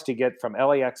 2 hours to get from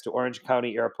LAX to Orange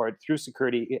County Airport through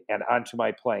security and onto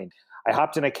my plane. I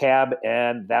hopped in a cab,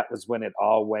 and that was when it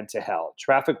all went to hell.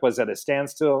 Traffic was at a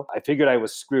standstill. I figured I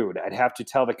was screwed. I'd have to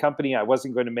tell the company I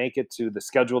wasn't going to make it to the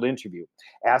scheduled interview,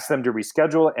 ask them to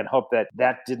reschedule, and hope that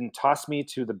that didn't toss me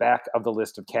to the back of the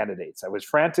list of candidates. I was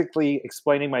frantically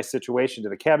explaining my situation to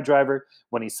the cab driver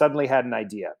when he suddenly had an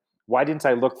idea. Why didn't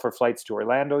I look for flights to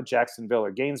Orlando, Jacksonville,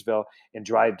 or Gainesville and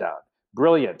drive down?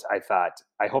 Brilliant, I thought.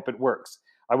 I hope it works.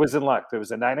 I was in luck. There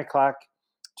was a 9 o'clock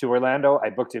to Orlando. I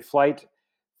booked a flight,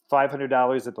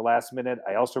 $500 at the last minute.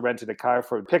 I also rented a car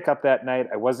for a pickup that night.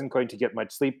 I wasn't going to get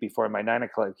much sleep before my 9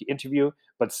 o'clock interview,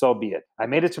 but so be it. I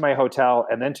made it to my hotel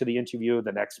and then to the interview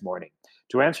the next morning.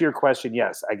 To answer your question,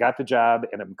 yes, I got the job,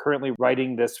 and I'm currently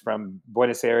writing this from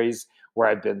Buenos Aires, where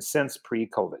I've been since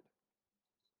pre-COVID.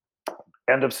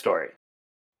 End of story.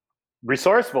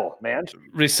 Resourceful, man.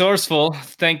 Resourceful.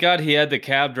 Thank God he had the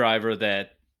cab driver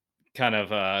that kind of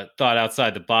thought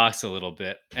outside the box a little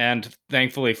bit. And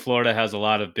thankfully, Florida has a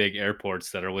lot of big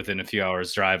airports that are within a few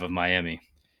hours' drive of Miami.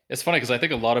 It's funny because I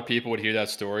think a lot of people would hear that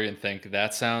story and think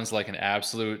that sounds like an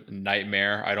absolute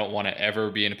nightmare. I don't want to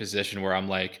ever be in a position where I'm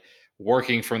like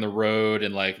working from the road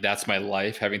and like that's my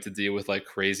life, having to deal with like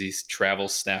crazy travel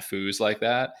snafus like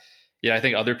that. Yeah, I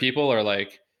think other people are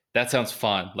like, that sounds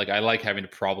fun. Like I like having to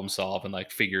problem solve and like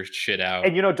figure shit out.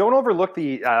 And don't overlook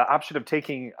the option of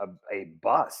taking a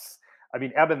bus. I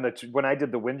mean, Evan, when I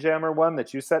did the Windjammer one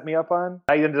that you set me up on,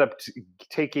 I ended up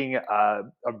taking a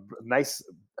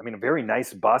very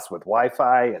nice bus with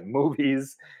Wi-Fi and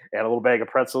movies and a little bag of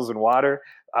pretzels and water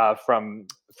from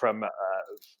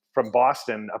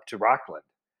Boston up to Rockland.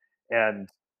 And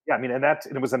yeah, I mean, and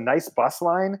it was a nice bus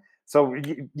line. So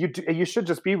you should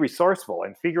just be resourceful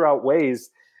and figure out ways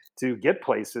to get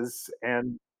places,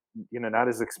 and not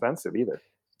as expensive either.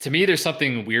 To me, there's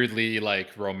something weirdly like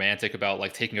romantic about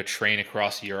like taking a train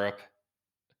across Europe,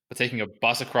 but taking a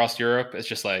bus across Europe, it's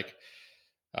just like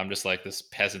I'm just like this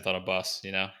peasant on a bus,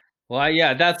 Well,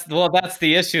 yeah, that's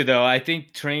the issue though. I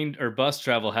think train or bus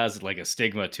travel has like a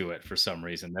stigma to it for some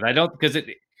reason that I don't because it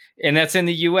and that's in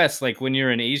the US. Like when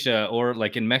you're in Asia or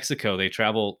like in Mexico, they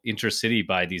travel intercity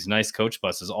by these nice coach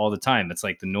buses all the time. It's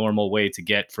like the normal way to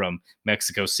get from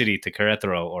Mexico City to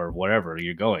Querétaro or wherever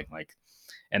you're going. Like,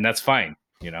 and that's fine,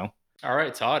 you know. All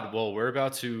right, Todd. Well, we're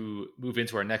about to move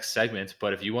into our next segment,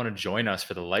 but if you want to join us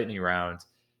for the lightning round,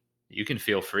 you can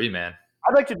feel free, man.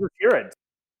 I'd like to just hear it.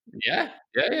 Yeah,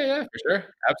 for sure.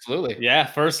 Absolutely. Yeah,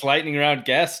 first lightning round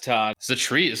guest, Todd. It's a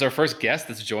treat. It's our first guest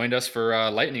that's joined us for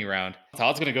lightning round.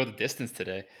 Todd's going to go the distance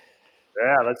today.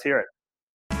 Yeah, let's hear it.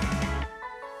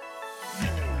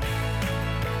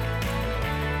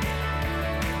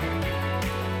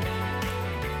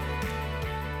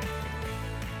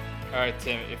 All right,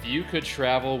 Tim, if you could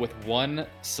travel with one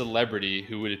celebrity,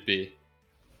 who would it be?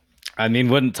 I mean,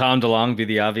 wouldn't Tom DeLonge be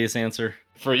the obvious answer?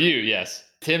 For you, yes.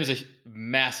 Tim's a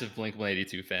massive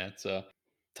Blink-182 fan. So,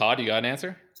 Todd, you got an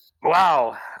answer?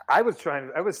 Wow. I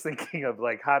was thinking of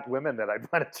like hot women that I'd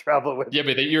want to travel with. Yeah,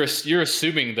 but you're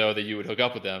assuming though that you would hook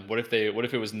up with them. What if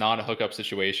it was not a hookup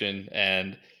situation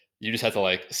and you just had to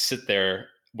like sit there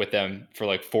with them for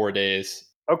like 4 days?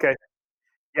 Okay.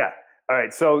 Yeah. All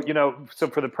right. So, so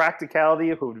for the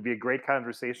practicality, who would be a great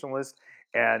conversationalist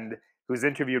and who's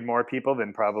interviewed more people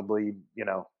than probably,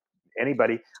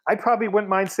 anybody, I probably wouldn't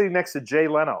mind sitting next to Jay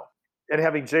Leno and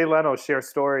having Jay Leno share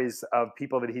stories of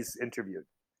people that he's interviewed.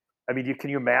 I mean, can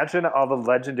you imagine all the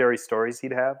legendary stories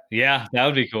he'd have? Yeah, that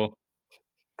would be cool.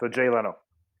 So Jay Leno.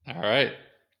 All right.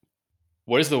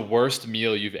 What is the worst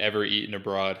meal you've ever eaten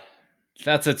abroad?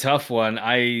 That's a tough one.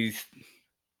 I'm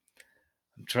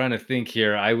trying to think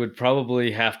here. I would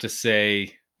probably have to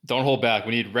say, don't hold back.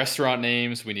 We need restaurant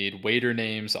names. We need waiter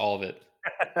names. All of it.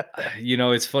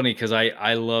 It's funny because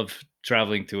I love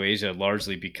traveling to Asia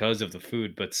largely because of the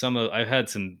food, but I've had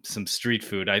some street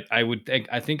food.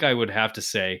 I think I would have to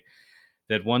say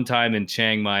that one time in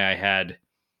Chiang Mai I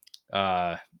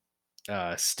had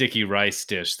sticky rice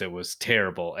dish that was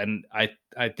terrible, and I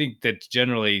think that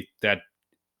generally that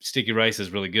sticky rice is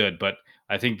really good, but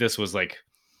I think this was like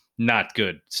not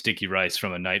good sticky rice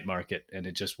from a night market, and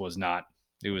it just was not.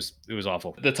 It was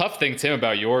awful. The tough thing, Tim,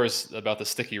 about the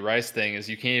sticky rice thing is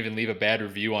you can't even leave a bad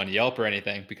review on Yelp or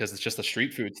anything because it's just a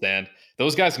street food stand.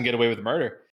 Those guys can get away with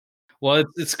murder. Well,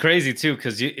 it's crazy too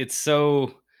because it's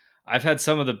so. I've had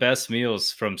some of the best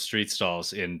meals from street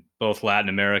stalls in both Latin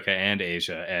America and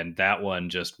Asia, and that one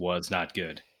just was not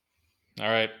good. All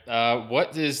right.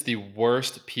 What is the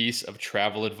worst piece of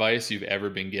travel advice you've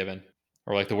ever been given,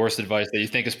 or like the worst advice that you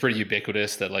think is pretty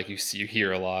ubiquitous that like you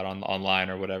hear a lot online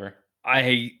or whatever?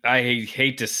 I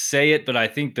hate to say it, but I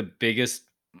think the biggest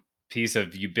piece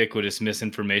of ubiquitous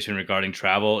misinformation regarding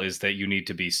travel is that you need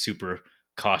to be super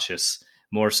cautious,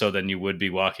 more so than you would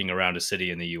be walking around a city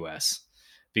in the US.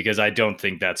 Because I don't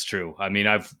think that's true. I mean,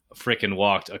 I've freaking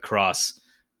walked across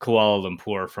Kuala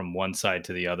Lumpur from one side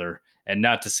to the other, and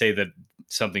not to say that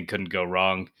something couldn't go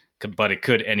wrong, but it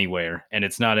could anywhere. And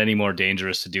it's not any more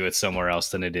dangerous to do it somewhere else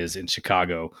than it is in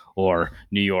Chicago or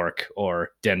New York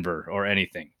or Denver or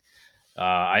anything.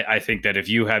 I think that if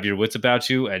you have your wits about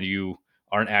you and you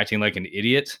aren't acting like an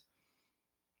idiot,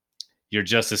 you're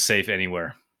just as safe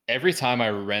anywhere. Every time I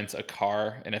rent a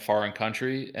car in a foreign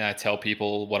country and I tell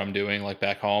people what I'm doing, like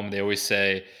back home, they always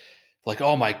say, like,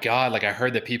 oh my God, like I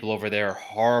heard that people over there are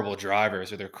horrible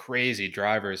drivers or they're crazy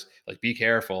drivers. Like, be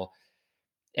careful.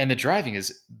 And the driving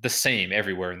is the same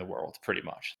everywhere in the world, pretty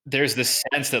much. There's this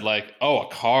sense that like, oh, a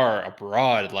car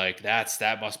abroad, like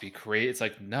that must be crazy. It's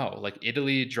like, no, like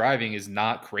Italy driving is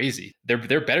not crazy.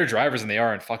 They're better drivers than they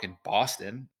are in fucking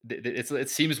Boston. It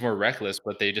seems more reckless,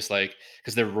 but they just like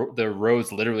because the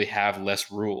roads literally have less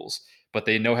rules, but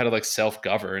they know how to like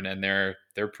self-govern and they're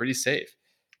pretty safe.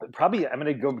 Probably I'm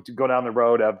going to go down the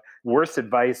road of worst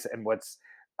advice and what's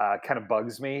kind of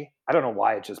bugs me. I don't know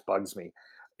why it just bugs me.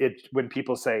 When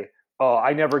people say, "Oh,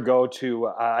 I never go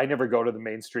to the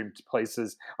mainstream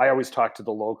places. I always talk to the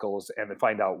locals and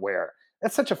find out where."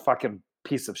 That's such a fucking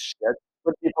piece of shit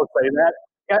when people say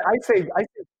that. I say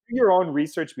do your own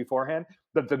research beforehand.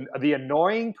 But the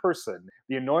annoying person,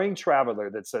 the annoying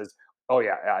traveler that says, "Oh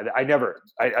yeah, I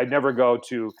never go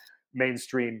to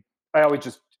mainstream. I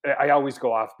always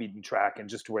go off beaten track and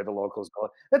just to where the locals go."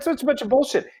 That's such a bunch of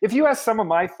bullshit. If you ask some of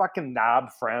my fucking knob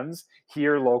friends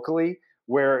here locally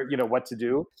where what to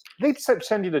do, they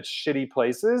send you to shitty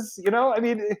places. I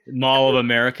mean, Mall of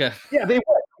America. Yeah, they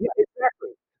would. Yeah, exactly.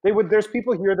 They would. There's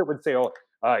people here that would say, "Oh,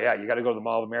 yeah, you got to go to the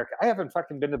Mall of America." I haven't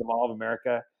fucking been to the Mall of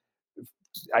America.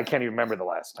 I can't even remember the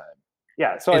last time.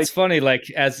 Yeah. So It's funny, like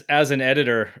as an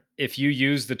editor, if you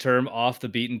use the term "off the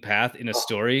beaten path" in a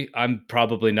story, I'm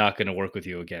probably not going to work with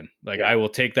you again. Like Yeah. I will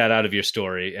take that out of your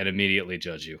story and immediately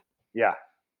judge you. yeah.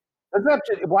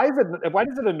 Why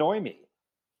does it annoy me?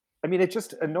 I mean, it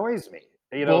just annoys me.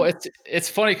 You know, Well, it's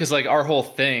funny because like our whole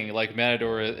thing, like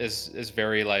Matador is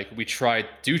very like we try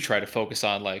to focus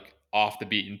on like off the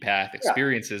beaten path yeah,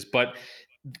 experiences, but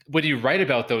when you write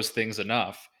about those things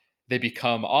enough, they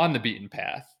become on the beaten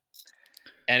path.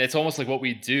 And it's almost like what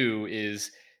we do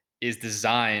is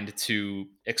designed to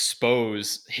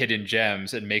expose hidden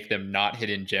gems and make them not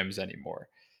hidden gems anymore.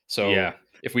 So Yeah.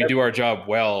 if we do our job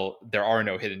well, there are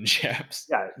no hidden gems.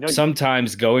 yeah. No,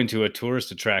 Sometimes going to a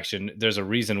tourist attraction, there's a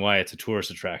reason why it's a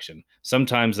tourist attraction.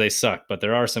 Sometimes they suck, but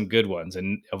there are some good ones,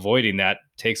 and avoiding that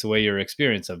takes away your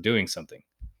experience of doing something.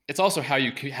 It's also how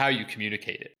you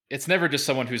communicate it. It's never just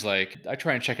someone who's like, I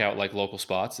try and check out like local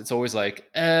spots. It's always like,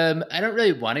 I don't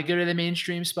really want to go to the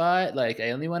mainstream spot. Like,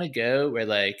 I only want to go where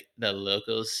like the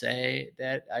locals say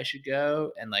that I should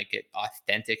go and like get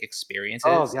authentic experiences.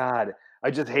 oh God,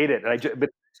 I just hate it. And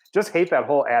just hate that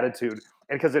whole attitude.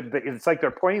 And because it's like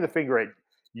they're pointing the finger at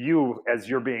you as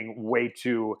you're being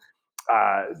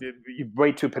uh,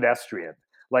 way too pedestrian.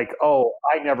 Like, oh,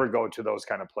 I never go to those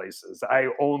kind of places. I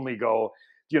only go,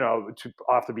 to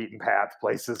off the beaten path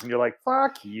places. And you're like,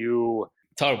 fuck you.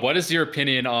 Todd, what is your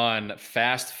opinion on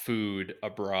fast food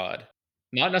abroad?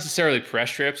 Not necessarily press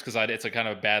trips, because it's a kind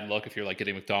of a bad look if you're like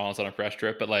getting McDonald's on a press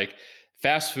trip, but like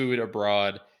fast food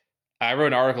abroad. I wrote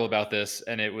an article about this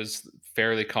and it was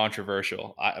fairly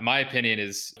controversial. My opinion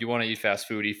is you want to eat fast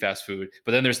food.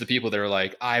 But then there's the people that are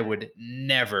like, I would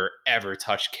never, ever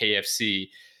touch KFC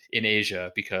in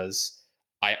Asia because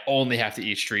I only have to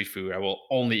eat street food. I will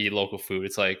only eat local food.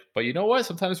 It's like, but you know what?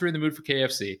 Sometimes we're in the mood for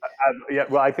KFC. Yeah,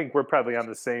 well, I think we're probably on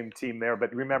the same team there.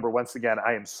 But remember, once again,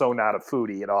 I am so not a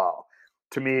foodie at all.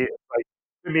 To me,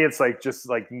 it's like just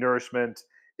like nourishment.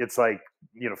 It's like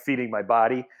feeding my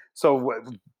body. So,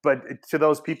 but to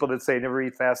those people that say never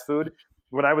eat fast food,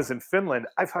 when I was in Finland,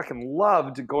 I fucking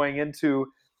loved going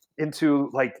into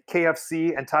like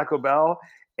KFC and Taco Bell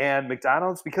and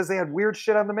McDonald's because they had weird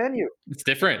shit on the menu. It's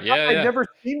different. Yeah, I'd yeah. never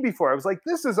seen before. I was like,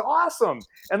 this is awesome.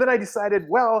 And then I decided,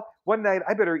 well, one night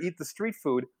I better eat the street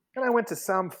food. And I went to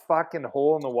some fucking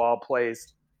hole in the wall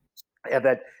place and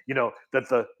that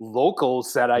the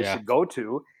locals said I Yeah. should go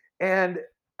to. And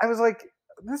I was like,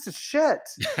 this is shit.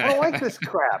 I don't like this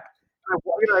crap.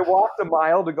 I walked a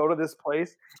mile to go to this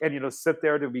place and sit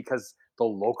there because the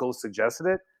locals suggested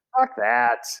it. Fuck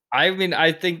that. I mean,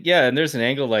 I think, yeah, and there's an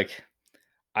angle like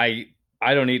I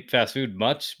don't eat fast food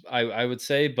much, I would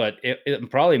say, but I'm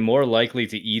probably more likely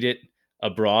to eat it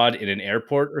abroad in an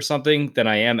airport or something than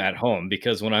I am at home,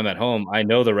 because when I'm at home, I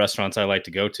know the restaurants I like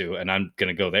to go to and I'm going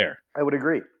to go there. I would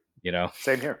agree.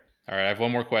 Same here. All right, I have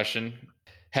one more question.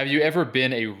 Have you ever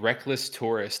been a reckless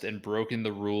tourist and broken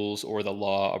the rules or the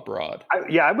law abroad?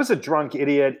 I was a drunk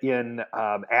idiot in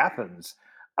Athens.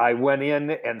 I went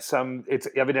in and it's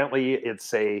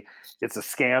a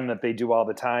scam that they do all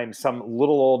the time. Some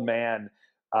little old man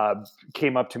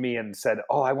came up to me and said,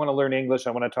 "Oh, I want to learn English.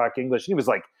 I want to talk English." And he was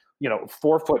like,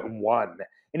 4'1",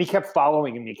 and he kept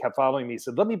following me. He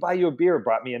said, "Let me buy you a beer."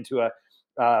 Brought me into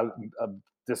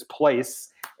this place,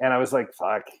 and I was like,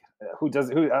 "Fuck, who?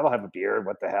 I don't have a beer.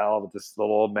 What the hell with this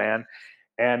little old man?"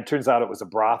 And turns out it was a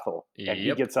brothel. And he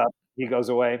Yep. gets up, he goes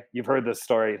away. You've heard this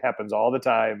story. It happens all the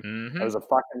time. Mhm. I was a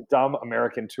fucking dumb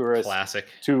American tourist. Classic.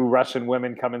 2 Russian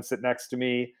women come and sit next to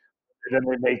me. And then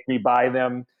they make me buy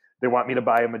them. They want me to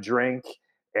buy them a drink.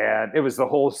 And it was the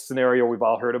whole scenario we've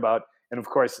all heard about. And of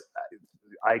course,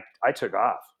 I took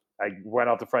off. I went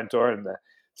out the front door and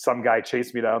some guy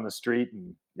chased me down the street.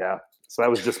 And yeah, so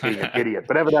that was just being an idiot.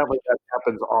 But evidently that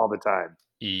happens all the time.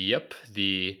 Yep.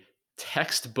 The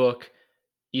textbook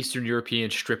Eastern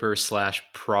European stripper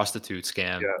 / prostitute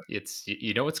scam. Yeah. It's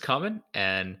it's coming,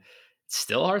 and it's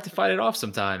still hard to fight it off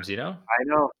sometimes. I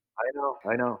know.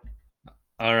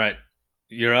 All right.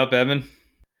 You're up, Evan.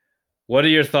 What are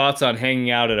your thoughts on hanging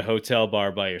out at a hotel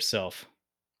bar by yourself?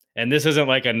 And this isn't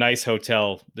like a nice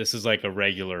hotel. This is like a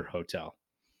regular hotel.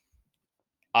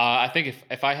 I think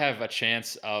if I have a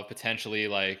chance of potentially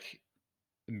like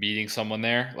meeting someone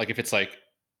there, like if it's like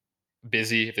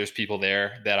busy, if there's people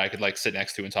there that I could like sit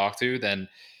next to and talk to, then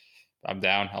I'm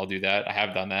down. I'll do that. I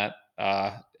have done that.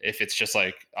 If it's just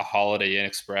like a Holiday Inn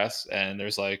Express and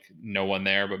there's like no one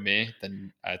there but me,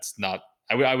 then it's not.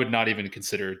 I would not even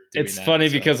consider doing It's that. funny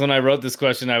because when I wrote this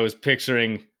question, I was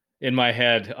picturing in my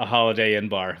head a Holiday Inn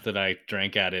bar that I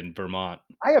drank at in Vermont.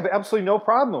 I have absolutely no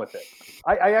problem with it.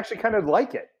 I actually kind of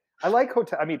like it. I like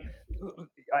hotel. I mean,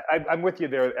 I'm with you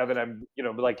there, Evan. I'm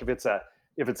like if it's a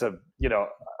if it's a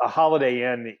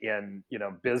Holiday Inn in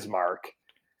Bismarck,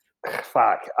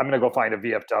 fuck, I'm gonna go find a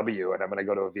VFW and I'm gonna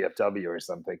go to a VFW or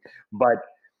something. But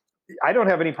I don't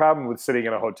have any problem with sitting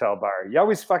in a hotel bar. You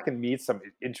always fucking meet some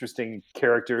interesting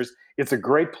characters. It's a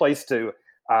great place to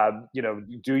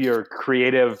do your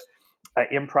creative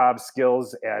improv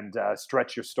skills and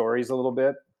stretch your stories a little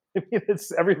bit. I mean,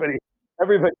 it's everybody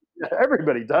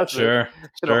does it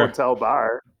in a hotel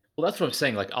bar. Well, that's what I'm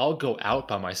saying. Like, I'll go out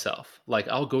by myself. Like,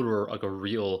 I'll go to a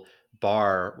real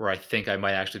bar where I think I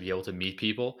might actually be able to meet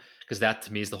people, because that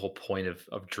to me is the whole point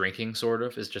of drinking. Sort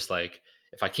of is just like,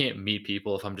 if I can't meet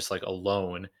people, if I'm just like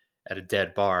alone at a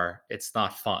dead bar, it's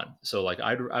not fun. So like,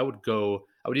 I would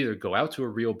either go out to a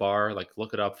real bar, like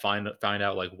look it up, find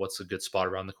out like what's a good spot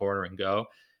around the corner and go,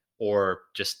 or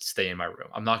just stay in my room.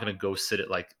 I'm not gonna go sit at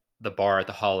like the bar at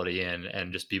the Holiday Inn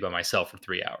and just be by myself for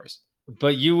 3 hours.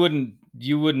 But you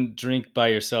wouldn't drink by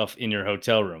yourself in your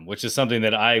hotel room, which is something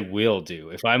that I will do.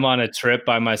 If I'm on a trip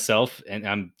by myself and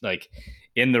I'm like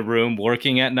in the room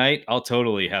working at night, I'll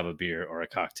totally have a beer or a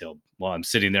cocktail while I'm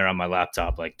sitting there on my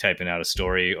laptop, like typing out a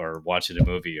story or watching a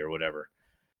movie or whatever.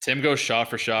 Tim goes shot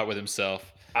for shot with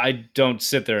himself. I don't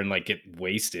sit there and like get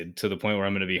wasted to the point where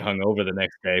I'm going to be hungover the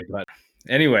next day. But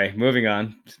anyway, moving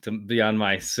on to beyond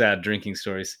my sad drinking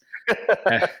stories.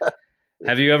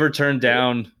 Have you ever turned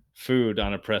down food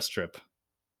on a press trip?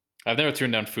 I've never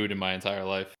turned down food in my entire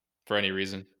life for any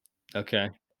reason. Okay.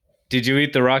 Did you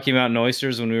eat the Rocky Mountain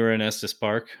oysters when we were in Estes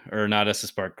Park, or not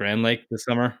Estes Park, Grand Lake this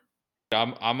summer?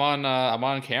 I'm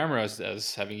on camera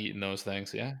as having eaten those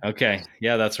things. Yeah. Okay.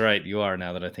 Yeah, that's right. You are,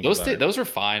 now that I think about it. Those were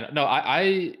fine. No,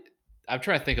 I'm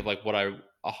trying to think of like what I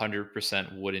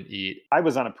 100% wouldn't eat. I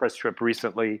was on a press trip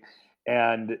recently,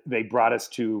 and they brought us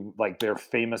to like their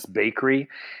famous bakery,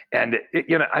 and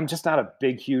I'm just not a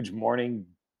big, huge morning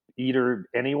eater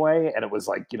anyway. And it was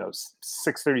like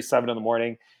 6:37 in the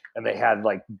morning, and they had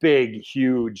like big,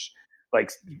 huge, like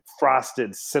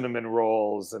frosted cinnamon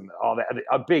rolls and all that,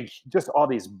 just all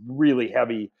these really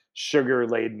heavy sugar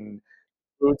laden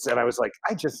foods. And I was like,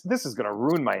 this is going to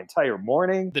ruin my entire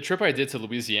morning. The trip I did to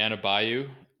Louisiana Bayou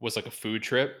was like a food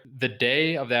trip. The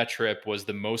day of that trip was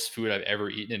the most food I've ever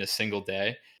eaten in a single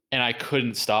day. And I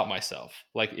couldn't stop myself.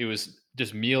 Like, it was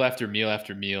just meal after meal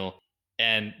after meal.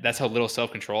 And that's how little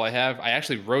self-control I have. I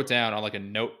actually wrote down on like a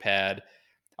notepad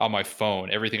on my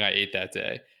phone everything I ate that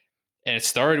day. And it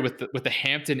started with the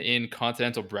Hampton Inn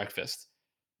Continental Breakfast,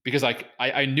 because like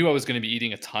I knew I was going to be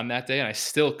eating a ton that day, and I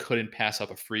still couldn't pass up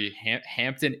a free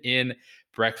Hampton Inn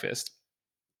breakfast.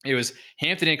 It was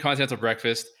Hampton Inn Continental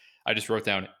Breakfast. I just wrote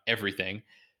down everything.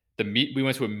 We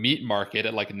went to a meat market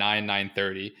at like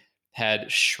 9:30.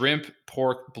 Had shrimp,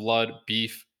 pork, blood,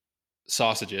 beef,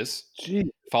 sausages,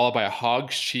 followed by a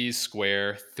hog's cheese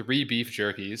square, 3 beef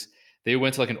jerkies. They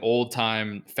went to like an old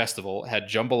time festival, had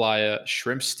jambalaya,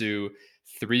 shrimp stew,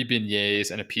 3 beignets,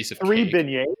 and a piece of cake. 3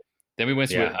 beignets? Then we went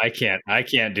to I can't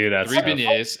do that. 3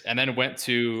 beignets, and then went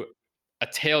to a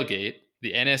tailgate,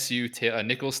 the NSU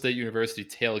Nicholls State University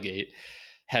tailgate.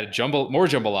 Had more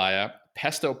jambalaya,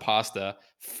 pesto pasta,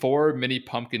 4 mini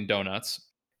pumpkin donuts.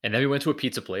 And then we went to a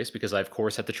pizza place because I, of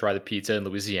course, had to try the pizza in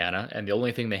Louisiana. And the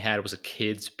only thing they had was a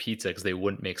kid's pizza because they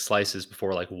wouldn't make slices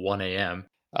before like 1 a.m.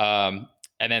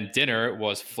 And then dinner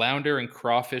was flounder and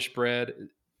crawfish bread.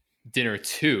 Dinner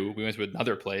 2, we went to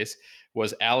another place,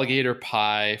 was alligator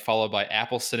pie, followed by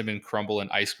apple cinnamon crumble and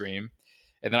ice cream.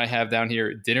 And then I have down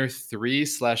here dinner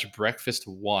 3/breakfast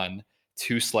 1,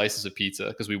 2 slices of pizza,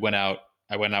 because I went out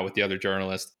with the other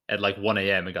journalist at like 1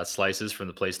 a.m. and got slices from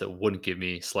the place that wouldn't give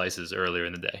me slices earlier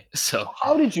in the day. So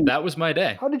that was my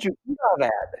day. How did you eat all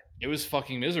that? It was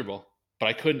fucking miserable. But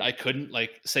I couldn't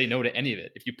like say no to any of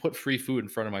it. If you put free food in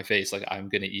front of my face, like, I'm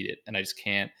gonna eat it, and I just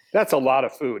can't. That's a lot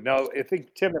of food. No, I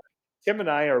think Tim and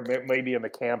I are maybe in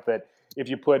the camp that if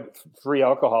you put free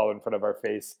alcohol in front of our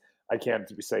face, I can't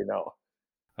say no.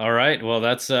 All right, well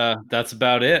that's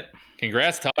about it.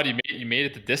 Congrats, Todd. You made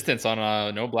it the distance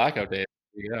on No Blackout Day.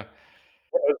 Yeah, it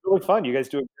was really fun. You guys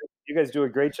do a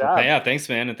great job. Yeah, thanks,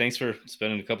 man, and thanks for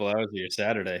spending a couple hours of your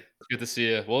Saturday. It's good to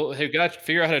see you. Well, hey, we got to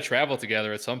figure out how to travel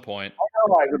together at some point.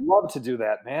 I would love to do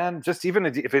that, man. Just even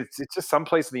if it's just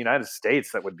someplace in the United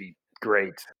States, that would be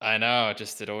great. I know.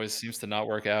 It always seems to not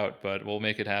work out, but we'll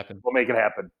make it happen. We'll make it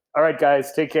happen. All right,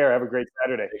 guys. Take care. Have a great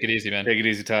Saturday. Take it easy, man. Take it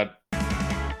easy, Todd.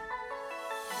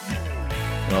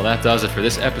 Well, that does it for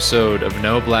this episode of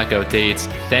No Blackout Dates.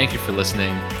 Thank you for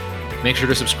listening. Make sure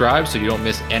to subscribe so you don't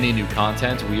miss any new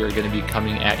content. We are going to be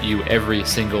coming at you every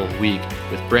single week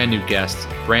with brand new guests,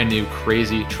 brand new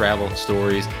crazy travel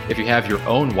stories. If you have your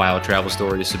own wild travel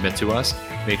story to submit to us,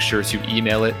 make sure to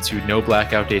email it to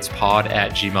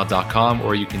noblackoutdatespod@gmail.com,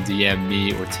 or you can DM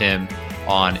me or Tim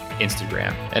on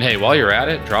Instagram. And hey, while you're at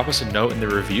it, drop us a note in the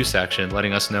review section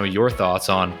letting us know your thoughts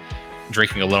on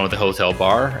drinking alone at the hotel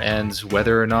bar and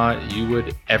whether or not you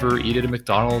would ever eat at a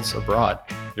McDonald's abroad.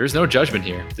 There's no judgment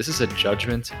here. This is a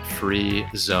judgment-free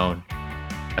zone.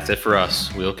 That's it for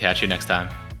us. We'll catch you next time.